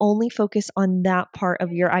to only focus on that part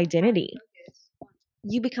of your identity.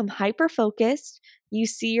 You become hyper focused. You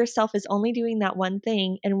see yourself as only doing that one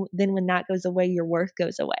thing. And then when that goes away, your worth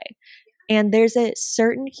goes away. And there's a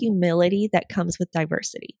certain humility that comes with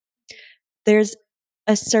diversity. There's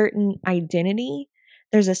a certain identity,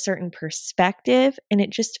 there's a certain perspective, and it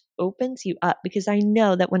just opens you up, because I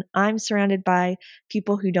know that when I'm surrounded by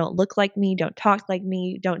people who don't look like me, don't talk like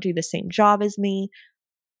me, don't do the same job as me,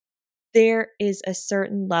 there is a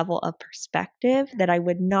certain level of perspective that I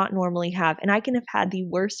would not normally have. And I can have had the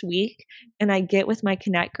worst week, and I get with my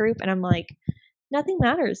Connect group and I'm like, nothing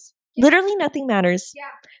matters. Literally nothing matters,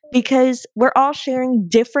 because we're all sharing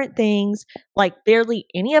different things. Like barely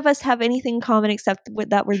any of us have anything in common except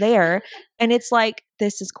that we're there. And it's like,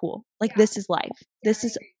 this is cool. Like this is life. This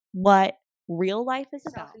is what real life is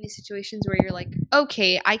about. In these situations where you're like,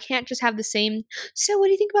 okay, I can't just have the same, so what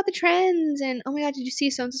do you think about the trends? And oh my God, did you see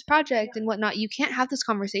so-and-so's project and whatnot? You can't have those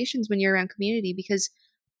conversations when you're around community, because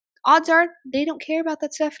odds are they don't care about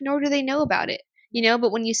that stuff, nor do they know about it.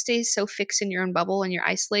 But when you stay so fixed in your own bubble and you're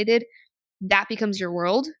isolated, that becomes your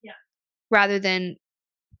world, rather than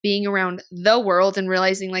being around the world and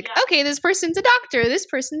realizing like, okay, this person's a doctor, this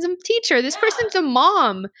person's a teacher, this person's a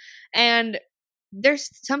mom. And there's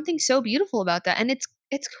something so beautiful about that. And it's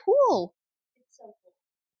cool. It's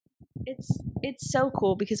so cool. It's so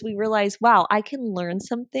cool, because we realize, wow, I can learn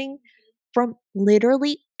something from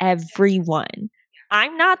literally everyone.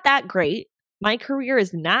 I'm not that great. My career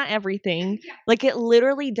is not everything. Like it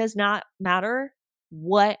literally does not matter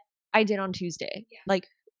what I did on Tuesday. Like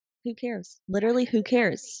who cares? Literally, who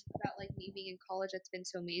cares? About like me being in college, that's been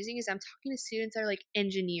so amazing, is I'm talking to students that are like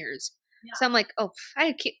engineers. So I'm like, oh,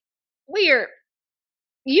 I can't.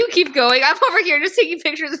 You keep going. I'm over here just taking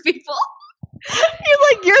pictures of people.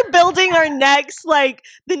 You're building our next, like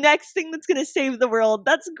the next thing that's gonna save the world.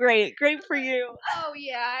 That's great. Great for you. Oh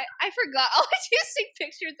yeah, I forgot. I'll just take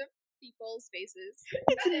pictures of people's faces.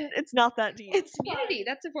 It's not that deep. It's community.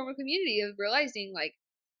 That's a form of community, of realizing like,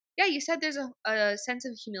 yeah, you said there's a sense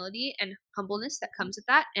of humility and humbleness that comes with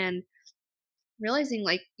that, and realizing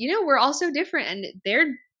like, we're all so different, and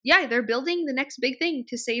they're building the next big thing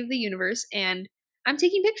to save the universe, and I'm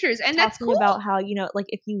taking pictures, and that's cool. About how, like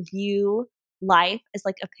if you view life as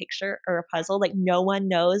like a picture or a puzzle, like no one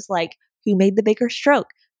knows like who made the bigger stroke,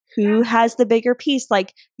 who has the bigger piece.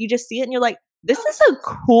 Like you just see it and you're like, this is a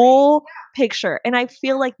cool picture. And I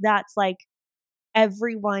feel like that's like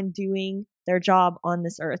everyone doing their job on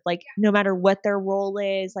this earth, like no matter what their role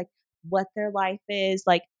is, like what their life is,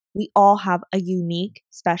 like we all have a unique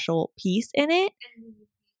special piece in it. And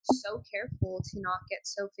so careful to not get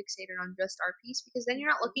so fixated on just our piece, because then you're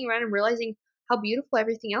not looking around and realizing how beautiful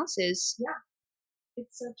everything else is.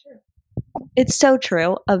 It's so true. It's so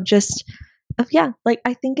true like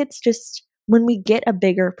I think it's just when we get a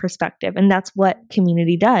bigger perspective, and that's what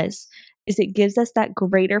community does, is it gives us that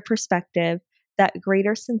greater perspective, that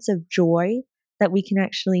greater sense of joy, that we can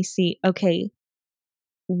actually see, okay,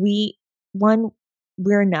 we're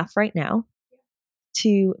enough right now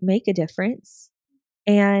to make a difference,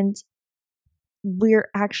 and we're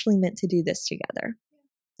actually meant to do this together.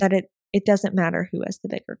 That it doesn't matter who has the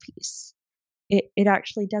bigger piece. It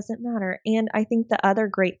actually doesn't matter. And I think the other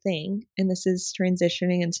great thing, and this is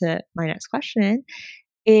transitioning into my next question,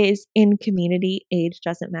 is in community, age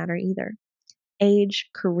doesn't matter either. Age,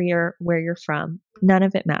 career, where you're from, none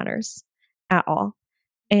of it matters at all.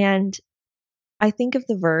 And I think of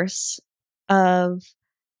the verse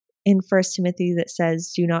in 1 Timothy that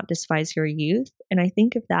says, do not despise your youth. And I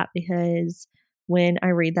think of that because when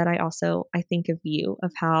I read that, I think of you,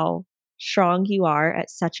 of how strong you are at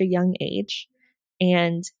such a young age,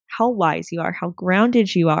 and how wise you are, how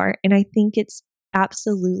grounded you are. And I think it's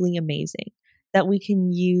absolutely amazing that we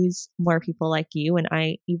can use more people like you. And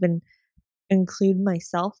I even include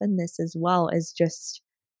myself in this as well, as just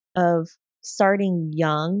of starting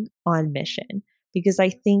young on mission, because I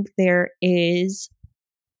think there is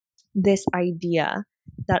this idea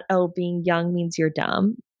that, oh, being young means you're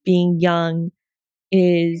dumb. Being young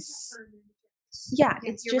is, yeah,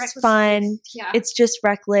 it's just fun. Yeah. It's just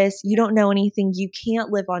reckless. You don't know anything. You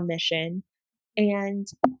can't live on mission. And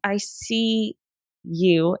I see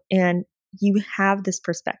you, and you have this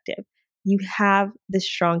perspective. You have this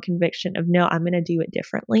strong conviction of, no, I'm going to do it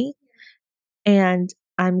differently. And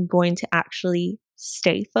I'm going to actually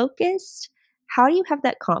stay focused. How do you have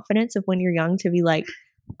that confidence of when you're young to be like,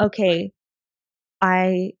 okay,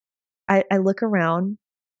 I look around,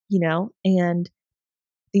 and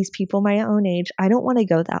these people my own age, I don't want to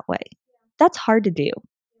go that way. That's hard to do,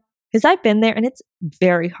 because I've been there, and it's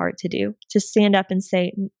very hard to do, to stand up and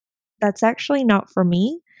say, that's actually not for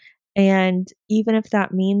me. And even if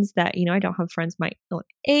that means that, I don't have friends my own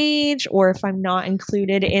age, or if I'm not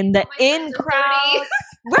included in the in crowd,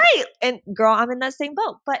 right? And girl, I'm in that same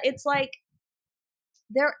boat. But it's like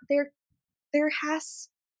there has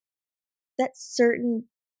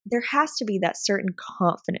to be that certain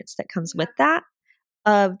confidence that comes with that,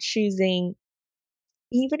 of choosing,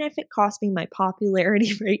 even if it costs me my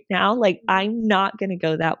popularity right now, like, I'm not going to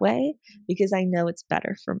go that way because I know it's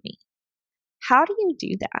better for me. How do you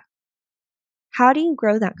do that? How do you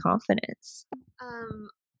grow that confidence?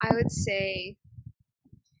 I would say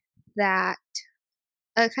that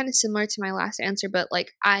kind of similar to my last answer, but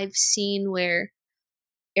like I've seen where,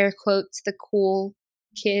 air quotes, the cool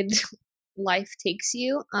kid life takes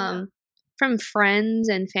you from friends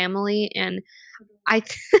and family. And I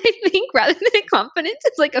think rather than a confidence,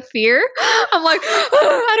 it's like a fear. I'm like,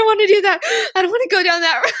 oh, I don't want to do that. I don't want to go down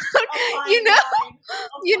that road.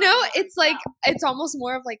 It's like, it's almost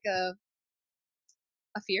more of like a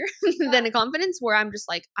fear than a confidence, where I'm just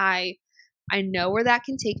like, I know where that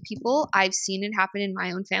can take people. I've seen it happen in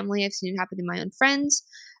my own family. I've seen it happen in my own friends.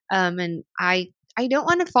 And I don't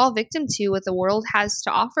want to fall victim to what the world has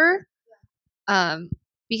to offer.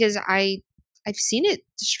 Because I've seen it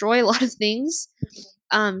destroy a lot of things.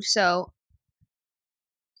 So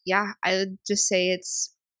yeah, I would just say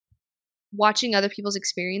it's watching other people's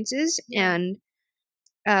experiences, and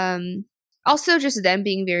also just them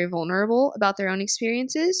being very vulnerable about their own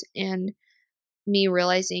experiences, and me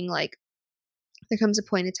realizing like there comes a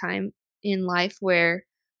point in time in life where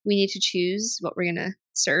we need to choose what we're gonna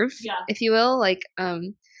serve, if you will, like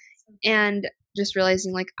and just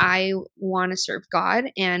realizing like I want to serve God,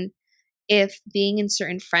 and if being in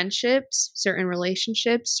certain friendships, certain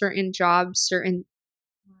relationships, certain jobs, certain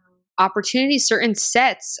opportunities, certain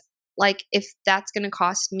sets, like if that's going to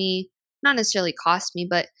cost me, not necessarily cost me,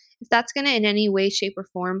 but if that's going to in any way, shape, or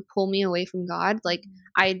form pull me away from God, like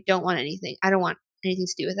I don't want anything. I don't want anything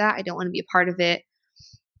to do with that. I don't want to be a part of it,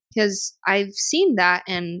 because I've seen that.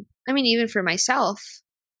 And I mean, even for myself,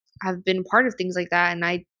 I've been part of things like that, and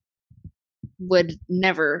I would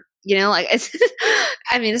never, like it's,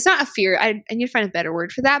 I mean, it's not a fear. I need to find a better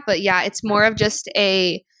word for that, but yeah, it's more of just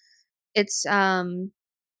it's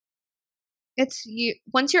you,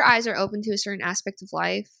 once your eyes are open to a certain aspect of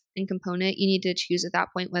life and component, you need to choose at that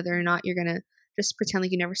point whether or not you're going to just pretend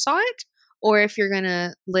like you never saw it, or if you're going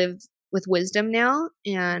to live with wisdom now,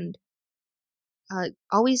 and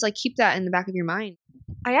always like keep that in the back of your mind.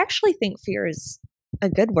 I actually think fear is a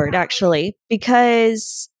good word, actually,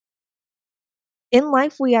 because in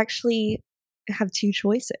life we actually have two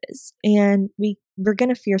choices, and we're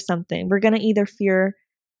going to fear something. We're going to either fear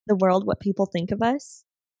the world, what people think of us,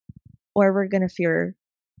 or we're going to fear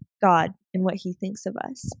God and what he thinks of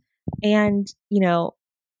us. And,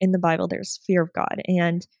 in the Bible, there's fear of God.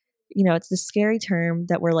 And, it's the scary term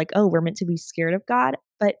that we're like, oh, we're meant to be scared of God.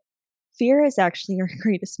 But fear is actually our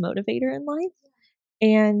greatest motivator in life.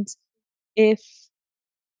 And if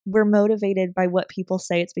we're motivated by what people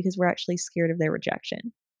say, it's because we're actually scared of their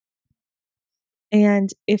rejection. And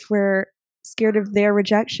if we're scared of their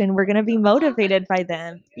rejection, we're going to be motivated by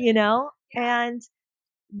them, And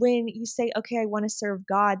when you say, okay, I want to serve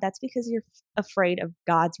God, that's because you're afraid of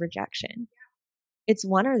God's rejection. It's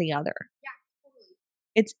one or the other.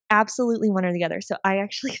 It's absolutely one or the other. So I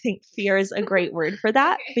actually think fear is a great word for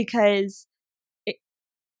that, because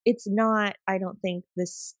it's not, I don't think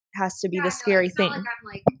this has to be the scary thing.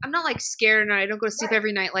 I'm not like scared and I don't go to sleep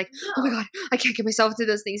every night like, oh my God, I can't get myself into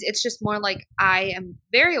those things. It's just more like I am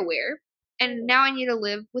very aware, and now I need to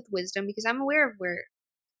live with wisdom, because I'm aware of where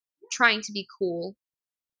trying to be cool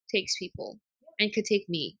takes people and could take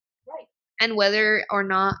me. Right. And whether or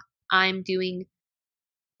not I'm doing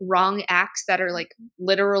wrong acts that are like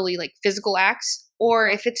literally like physical acts, or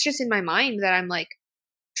if it's just in my mind that I'm like,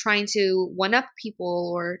 trying to one up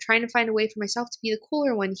people or trying to find a way for myself to be the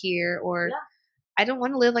cooler one here, or I don't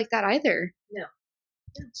want to live like that either. No.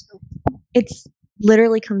 So, It's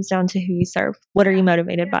literally comes down to who you serve. What are you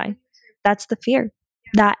motivated by? That's the fear.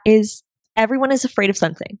 That is, everyone is afraid of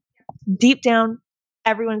something. Deep down,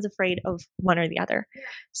 everyone's afraid of one or the other.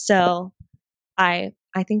 So I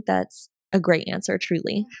think that's a great answer,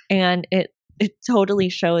 truly. And it totally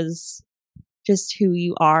shows just who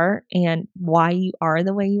you are and why you are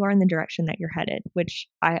the way you are in the direction that you're headed, which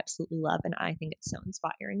I absolutely love. And I think it's so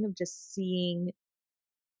inspiring of just seeing,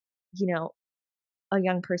 a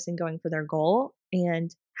young person going for their goal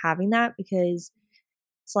and having that, because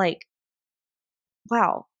it's like,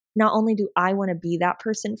 wow, not only do I want to be that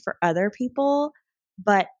person for other people,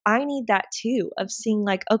 but I need that too, of seeing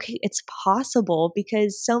like, okay, it's possible,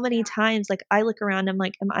 because so many times, like I look around, I'm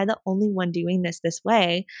like, am I the only one doing this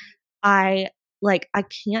way? I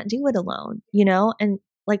can't do it alone, and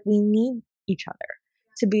like we need each other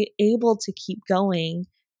to be able to keep going.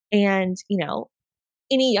 And,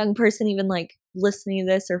 any young person, even like listening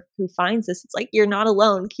to this or who finds this, it's like, you're not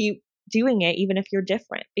alone. Keep doing it, even if you're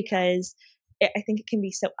different, because I think it can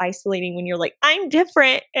be so isolating when you're like, I'm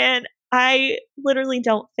different and I literally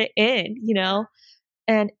don't fit in,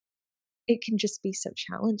 and it can just be so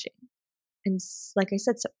challenging. And like I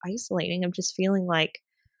said, so isolating of just feeling like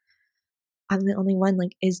I'm the only one.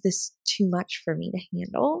 Like, is this too much for me to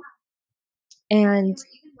handle? And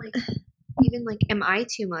even like, am I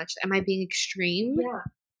too much? Am I being extreme? yeah,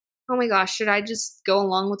 Oh my gosh, should I just go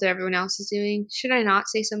along with what everyone else is doing? Should I not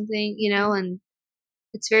say something? And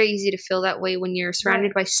it's very easy to feel that way when you're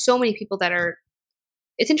surrounded by so many people that are.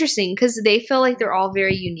 It's interesting because they feel like they're all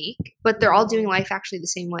very unique, but they're all doing life actually the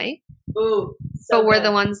same way. Ooh, but we're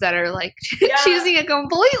the ones that are like choosing a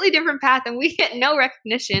completely different path, and we get no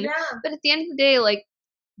recognition. Yeah. But at the end of the day, like,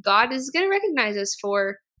 God is going to recognize us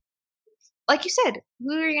for, like you said,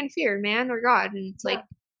 who are you going to fear, man or God? And it's like,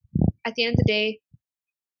 at the end of the day,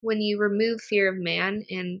 when you remove fear of man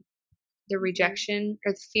and the rejection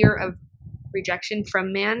or the fear of rejection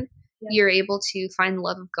from man, you're able to find the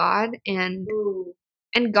love of God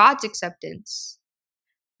and God's acceptance.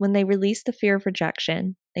 When they release the fear of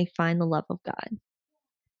rejection, they find the love of God.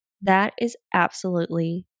 That is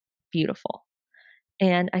absolutely beautiful.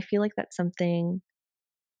 And I feel like that's something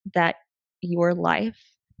that your life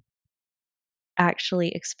actually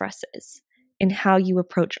expresses in how you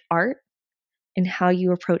approach art, in how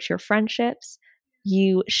you approach your friendships.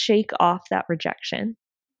 You shake off that rejection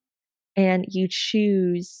and you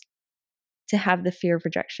choose to have the fear of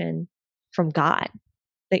rejection from God.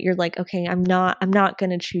 That you're like, okay, I'm not going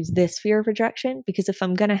to choose this fear of rejection, because if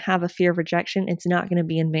I'm going to have a fear of rejection, it's not going to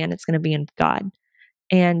be in man, it's going to be in God.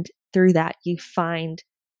 And through that, you find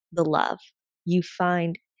the love, you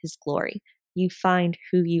find his glory, you find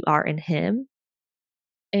who you are in him.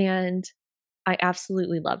 And I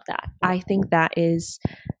absolutely love that. I think that is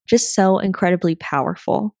just so incredibly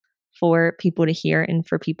powerful for people to hear and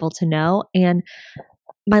for people to know. And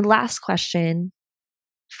my last question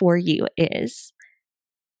for you is,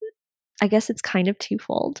 I guess it's kind of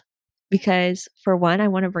twofold, because for one, I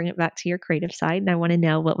want to bring it back to your creative side and I want to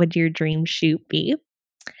know, what would your dream shoot be?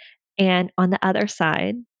 And on the other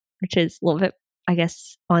side, which is a little bit, I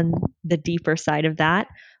guess, on the deeper side of that,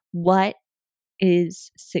 what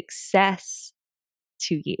is success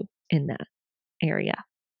to you in that area?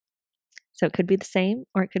 So it could be the same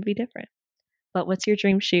or it could be different. But what's your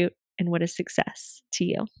dream shoot and what is success to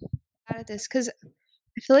you? Out of this, because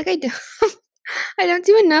I feel like I don't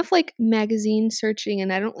do enough like magazine searching,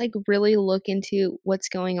 and I don't like really look into what's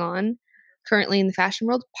going on currently in the fashion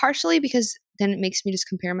world, partially because then it makes me just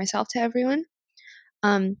compare myself to everyone.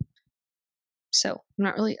 So I'm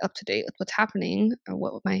not really up to date with what's happening or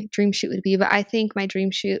what my dream shoot would be, but I think my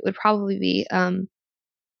dream shoot would probably be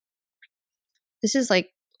this is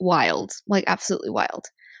like wild, like absolutely wild.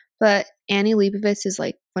 But Annie Leibovitz is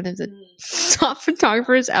like one of the top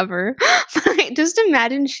photographers ever. But just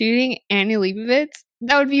imagine shooting Annie Leibovitz.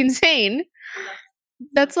 That would be insane.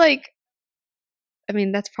 That's like, I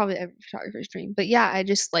mean, that's probably every photographer's dream. But yeah, I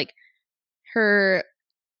just like her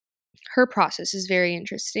process is very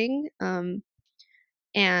interesting.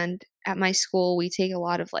 And at my school, we take a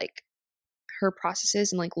lot of like her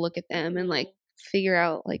processes and like look at them and like figure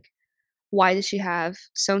out like, why does she have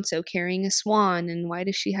so and so carrying a swan, and why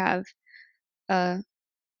does she have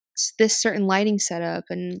this certain lighting setup,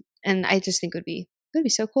 and I just think it would be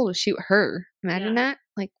so cool to shoot her. Imagine that,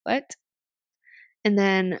 like, what? And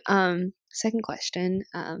then second question,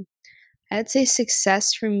 I'd say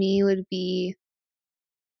success for me would be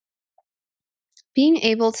being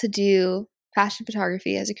able to do fashion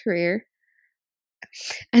photography as a career,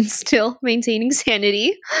 and still maintaining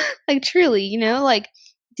sanity. Like truly, you know, like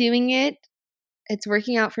doing it, it's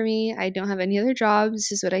working out for me. I don't have any other jobs.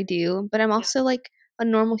 This is what I do, but I'm also like a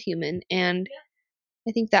normal human, and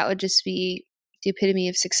I think that would just be the epitome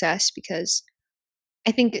of success, because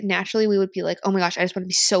I think naturally we would be like, "Oh my gosh, I just want to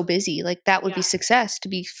be so busy." Like that would be success, to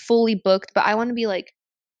be fully booked, but I want to be like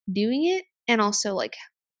doing it and also like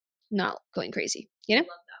not going crazy, you know?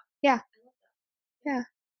 Yeah. Yeah.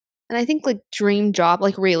 And I think like dream job,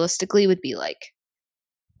 like realistically would be like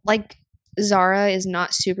Zara is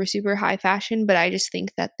not super super high fashion, but I just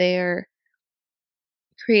think that their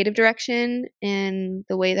creative direction and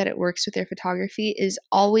the way that it works with their photography is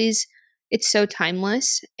always, it's so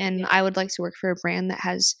timeless, and I would like to work for a brand that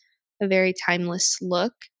has a very timeless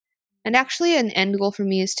look. And actually an end goal for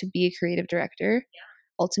me is to be a creative director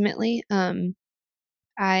ultimately.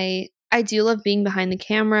 I do love being behind the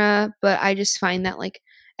camera, but I just find that like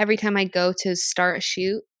every time I go to start a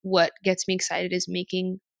shoot, what gets me excited is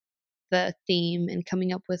making the theme and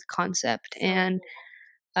coming up with concept and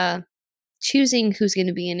choosing who's going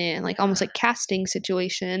to be in it, and like almost like casting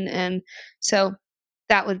situation. And so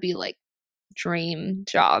that would be like dream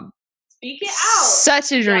job. Speak it out.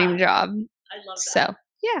 Such a dream job. I love that. So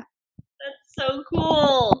yeah. That's so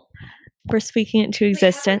cool. We're speaking it into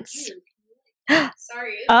existence.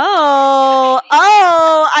 Sorry. Oh,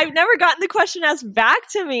 I've never gotten the question asked back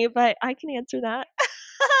to me, but I can answer that.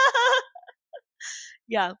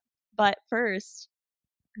 Yeah, but first,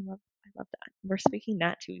 I love that. We're speaking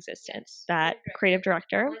that to existence. That creative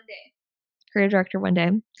director one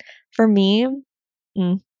day. For me,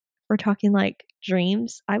 we're talking like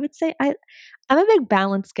dreams. I would say I'm a big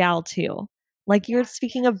balance gal too. Like you're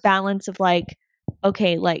speaking of balance of like,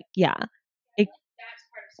 okay, like yeah. That's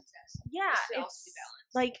part of success. Yeah, it's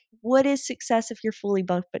like, what is success if you're fully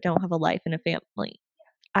booked but don't have a life and a family?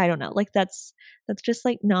 I don't know. Like that's just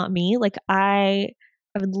like not me. Like I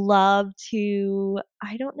would love to,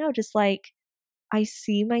 I don't know, just like I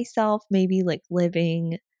see myself maybe like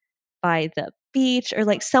living by the beach, or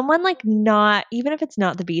like someone like not, even if it's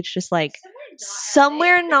not the beach, just like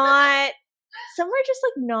somewhere just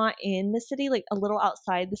like not in the city, like a little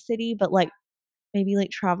outside the city, but like maybe like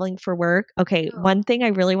traveling for work. Okay, one thing I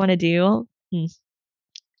really want to do,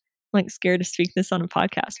 like scared to speak this on a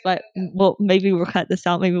podcast, but well, maybe we'll cut this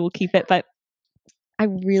out, maybe we'll keep it, but I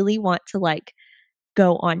really want to like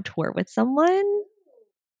go on tour with someone.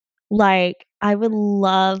 Like I would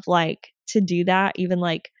love like to do that, even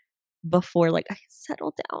like before like I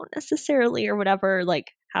settle down necessarily or whatever,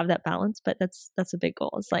 like have that balance. But that's a big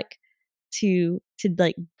goal, is like to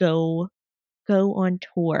like go on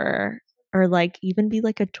tour, or like even be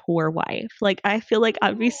like a tour wife. Like I feel like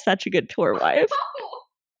I'd be such a good tour wife.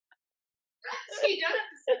 So you don't have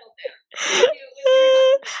to settle down.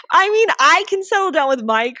 I mean, I can settle down with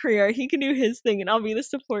my career. He can do his thing and I'll be the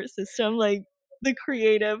support system, like the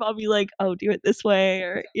creative. I'll be like, oh, do it this way,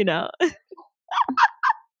 or you know. But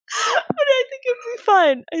I think it'd be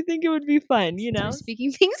fun. I think it would be fun, you know.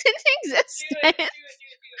 Speaking things into existence. Do it.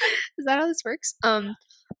 Is that how this works?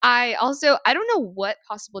 I don't know what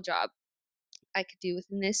possible job I could do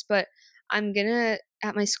within this, but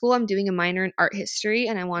at my school, I'm doing a minor in art history,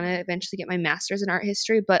 and I want to eventually get my master's in art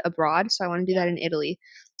history, but abroad. So I want to do that in Italy.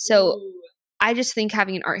 So I just think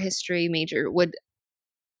having an art history major would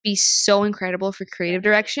be so incredible for creative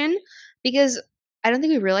direction, because I don't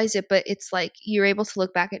think we realize it, but it's like you're able to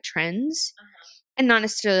look back at trends, and not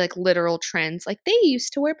necessarily like literal trends, like they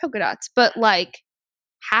used to wear polka dots, but like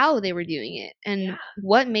how they were doing it, and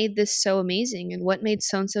what made this so amazing, and what made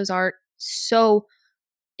so-and-so's art so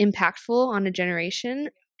impactful on a generation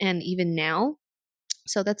and even now.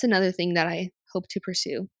 So that's another thing that I hope to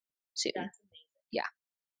pursue soon. That's amazing. Yeah.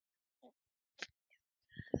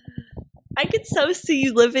 I could so see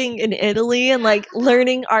you living in Italy and like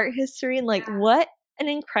learning art history, and like what an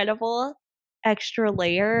incredible extra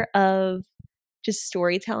layer of just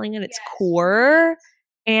storytelling at its core,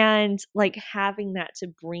 and like having that to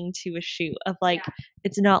bring to a shoot of like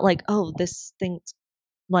it's not like, oh, this thing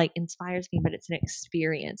like inspires me, but it's an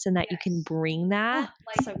experience, and that you can bring that.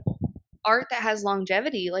 Like so cool. Art that has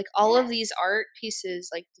longevity, like all of these art pieces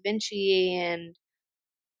like Da Vinci and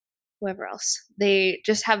whoever else, they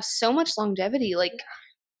just have so much longevity. Like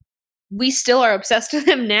we still are obsessed with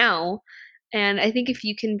them now. And I think if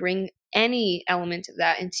you can bring any element of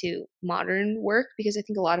that into modern work, because I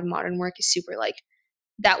think a lot of modern work is super like,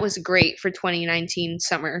 that was great for 2019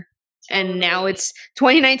 summer, and now it's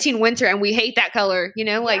 2019 winter and we hate that color, you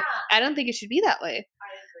know, like I don't think it should be that way.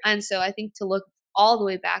 And so I think to look all the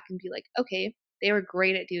way back and be like, okay, they were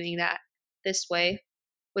great at doing that this way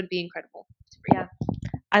would be incredible. Yeah.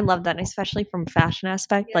 I love that, especially from fashion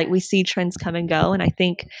aspect. Like we see trends come and go, and I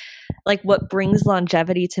think like what brings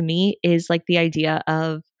longevity to me is like the idea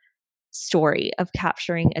of story, of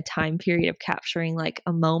capturing a time period, of capturing like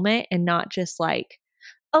a moment, and not just like,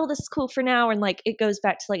 oh, this is cool for now, and like it goes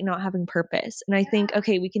back to like not having purpose. And I think,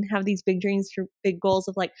 okay, we can have these big dreams for big goals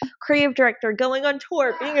of like creative director, going on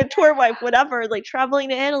tour, being a tour wife, whatever, like traveling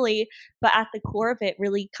to Italy, but at the core of it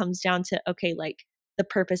really comes down to, okay, like the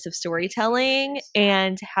purpose of storytelling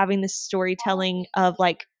and having this storytelling of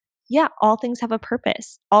like, yeah, all things have a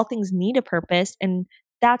purpose, all things need a purpose, and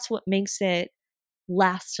that's what makes it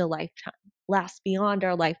last a lifetime, last beyond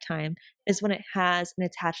our lifetime, is when it has an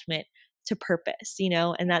attachment to purpose, you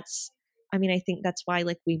know? And that's, I mean, I think that's why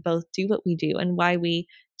like we both do what we do and why we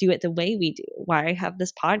do it the way we do, why I have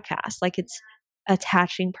this podcast. Like it's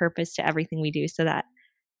attaching purpose to everything we do so that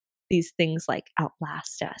these things like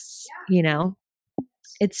outlast us, you know?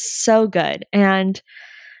 It's so good. And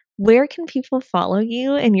where can people follow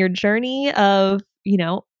you in your journey of, you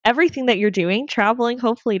know, everything that you're doing, traveling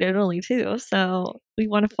hopefully to Italy too? So we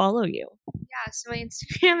want to follow you. Yeah, so my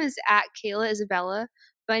Instagram is at Kayla Isabella.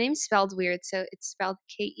 My name's spelled weird, so it's spelled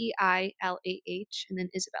Keilah and then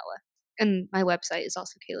Isabella. And my website is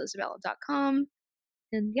also kaylaisabella.com.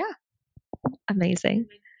 And yeah. Amazing.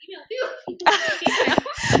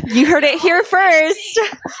 You heard it here first.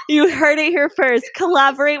 You heard it here first.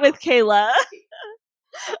 Collaborate with Kayla.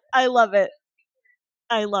 I love it.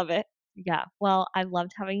 I love it. Yeah. Well, I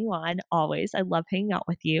loved having you on always. I love hanging out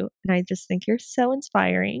with you. And I just think you're so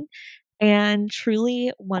inspiring and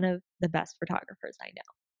truly one of the best photographers I know.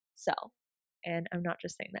 So, and I'm not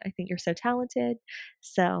just saying that. I think you're so talented.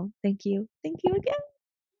 So thank you. Thank you again.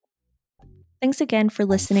 Thanks again for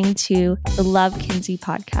listening to the Love Kinsey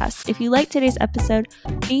podcast. If you liked today's episode,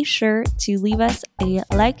 be sure to leave us a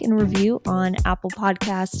like and review on Apple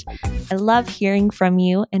Podcasts. I love hearing from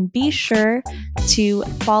you, and be sure to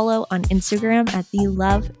follow on Instagram at the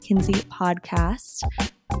Love Kinsey podcast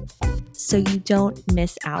so you don't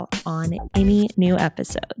miss out on any new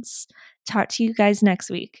episodes. Talk to you guys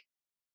next week.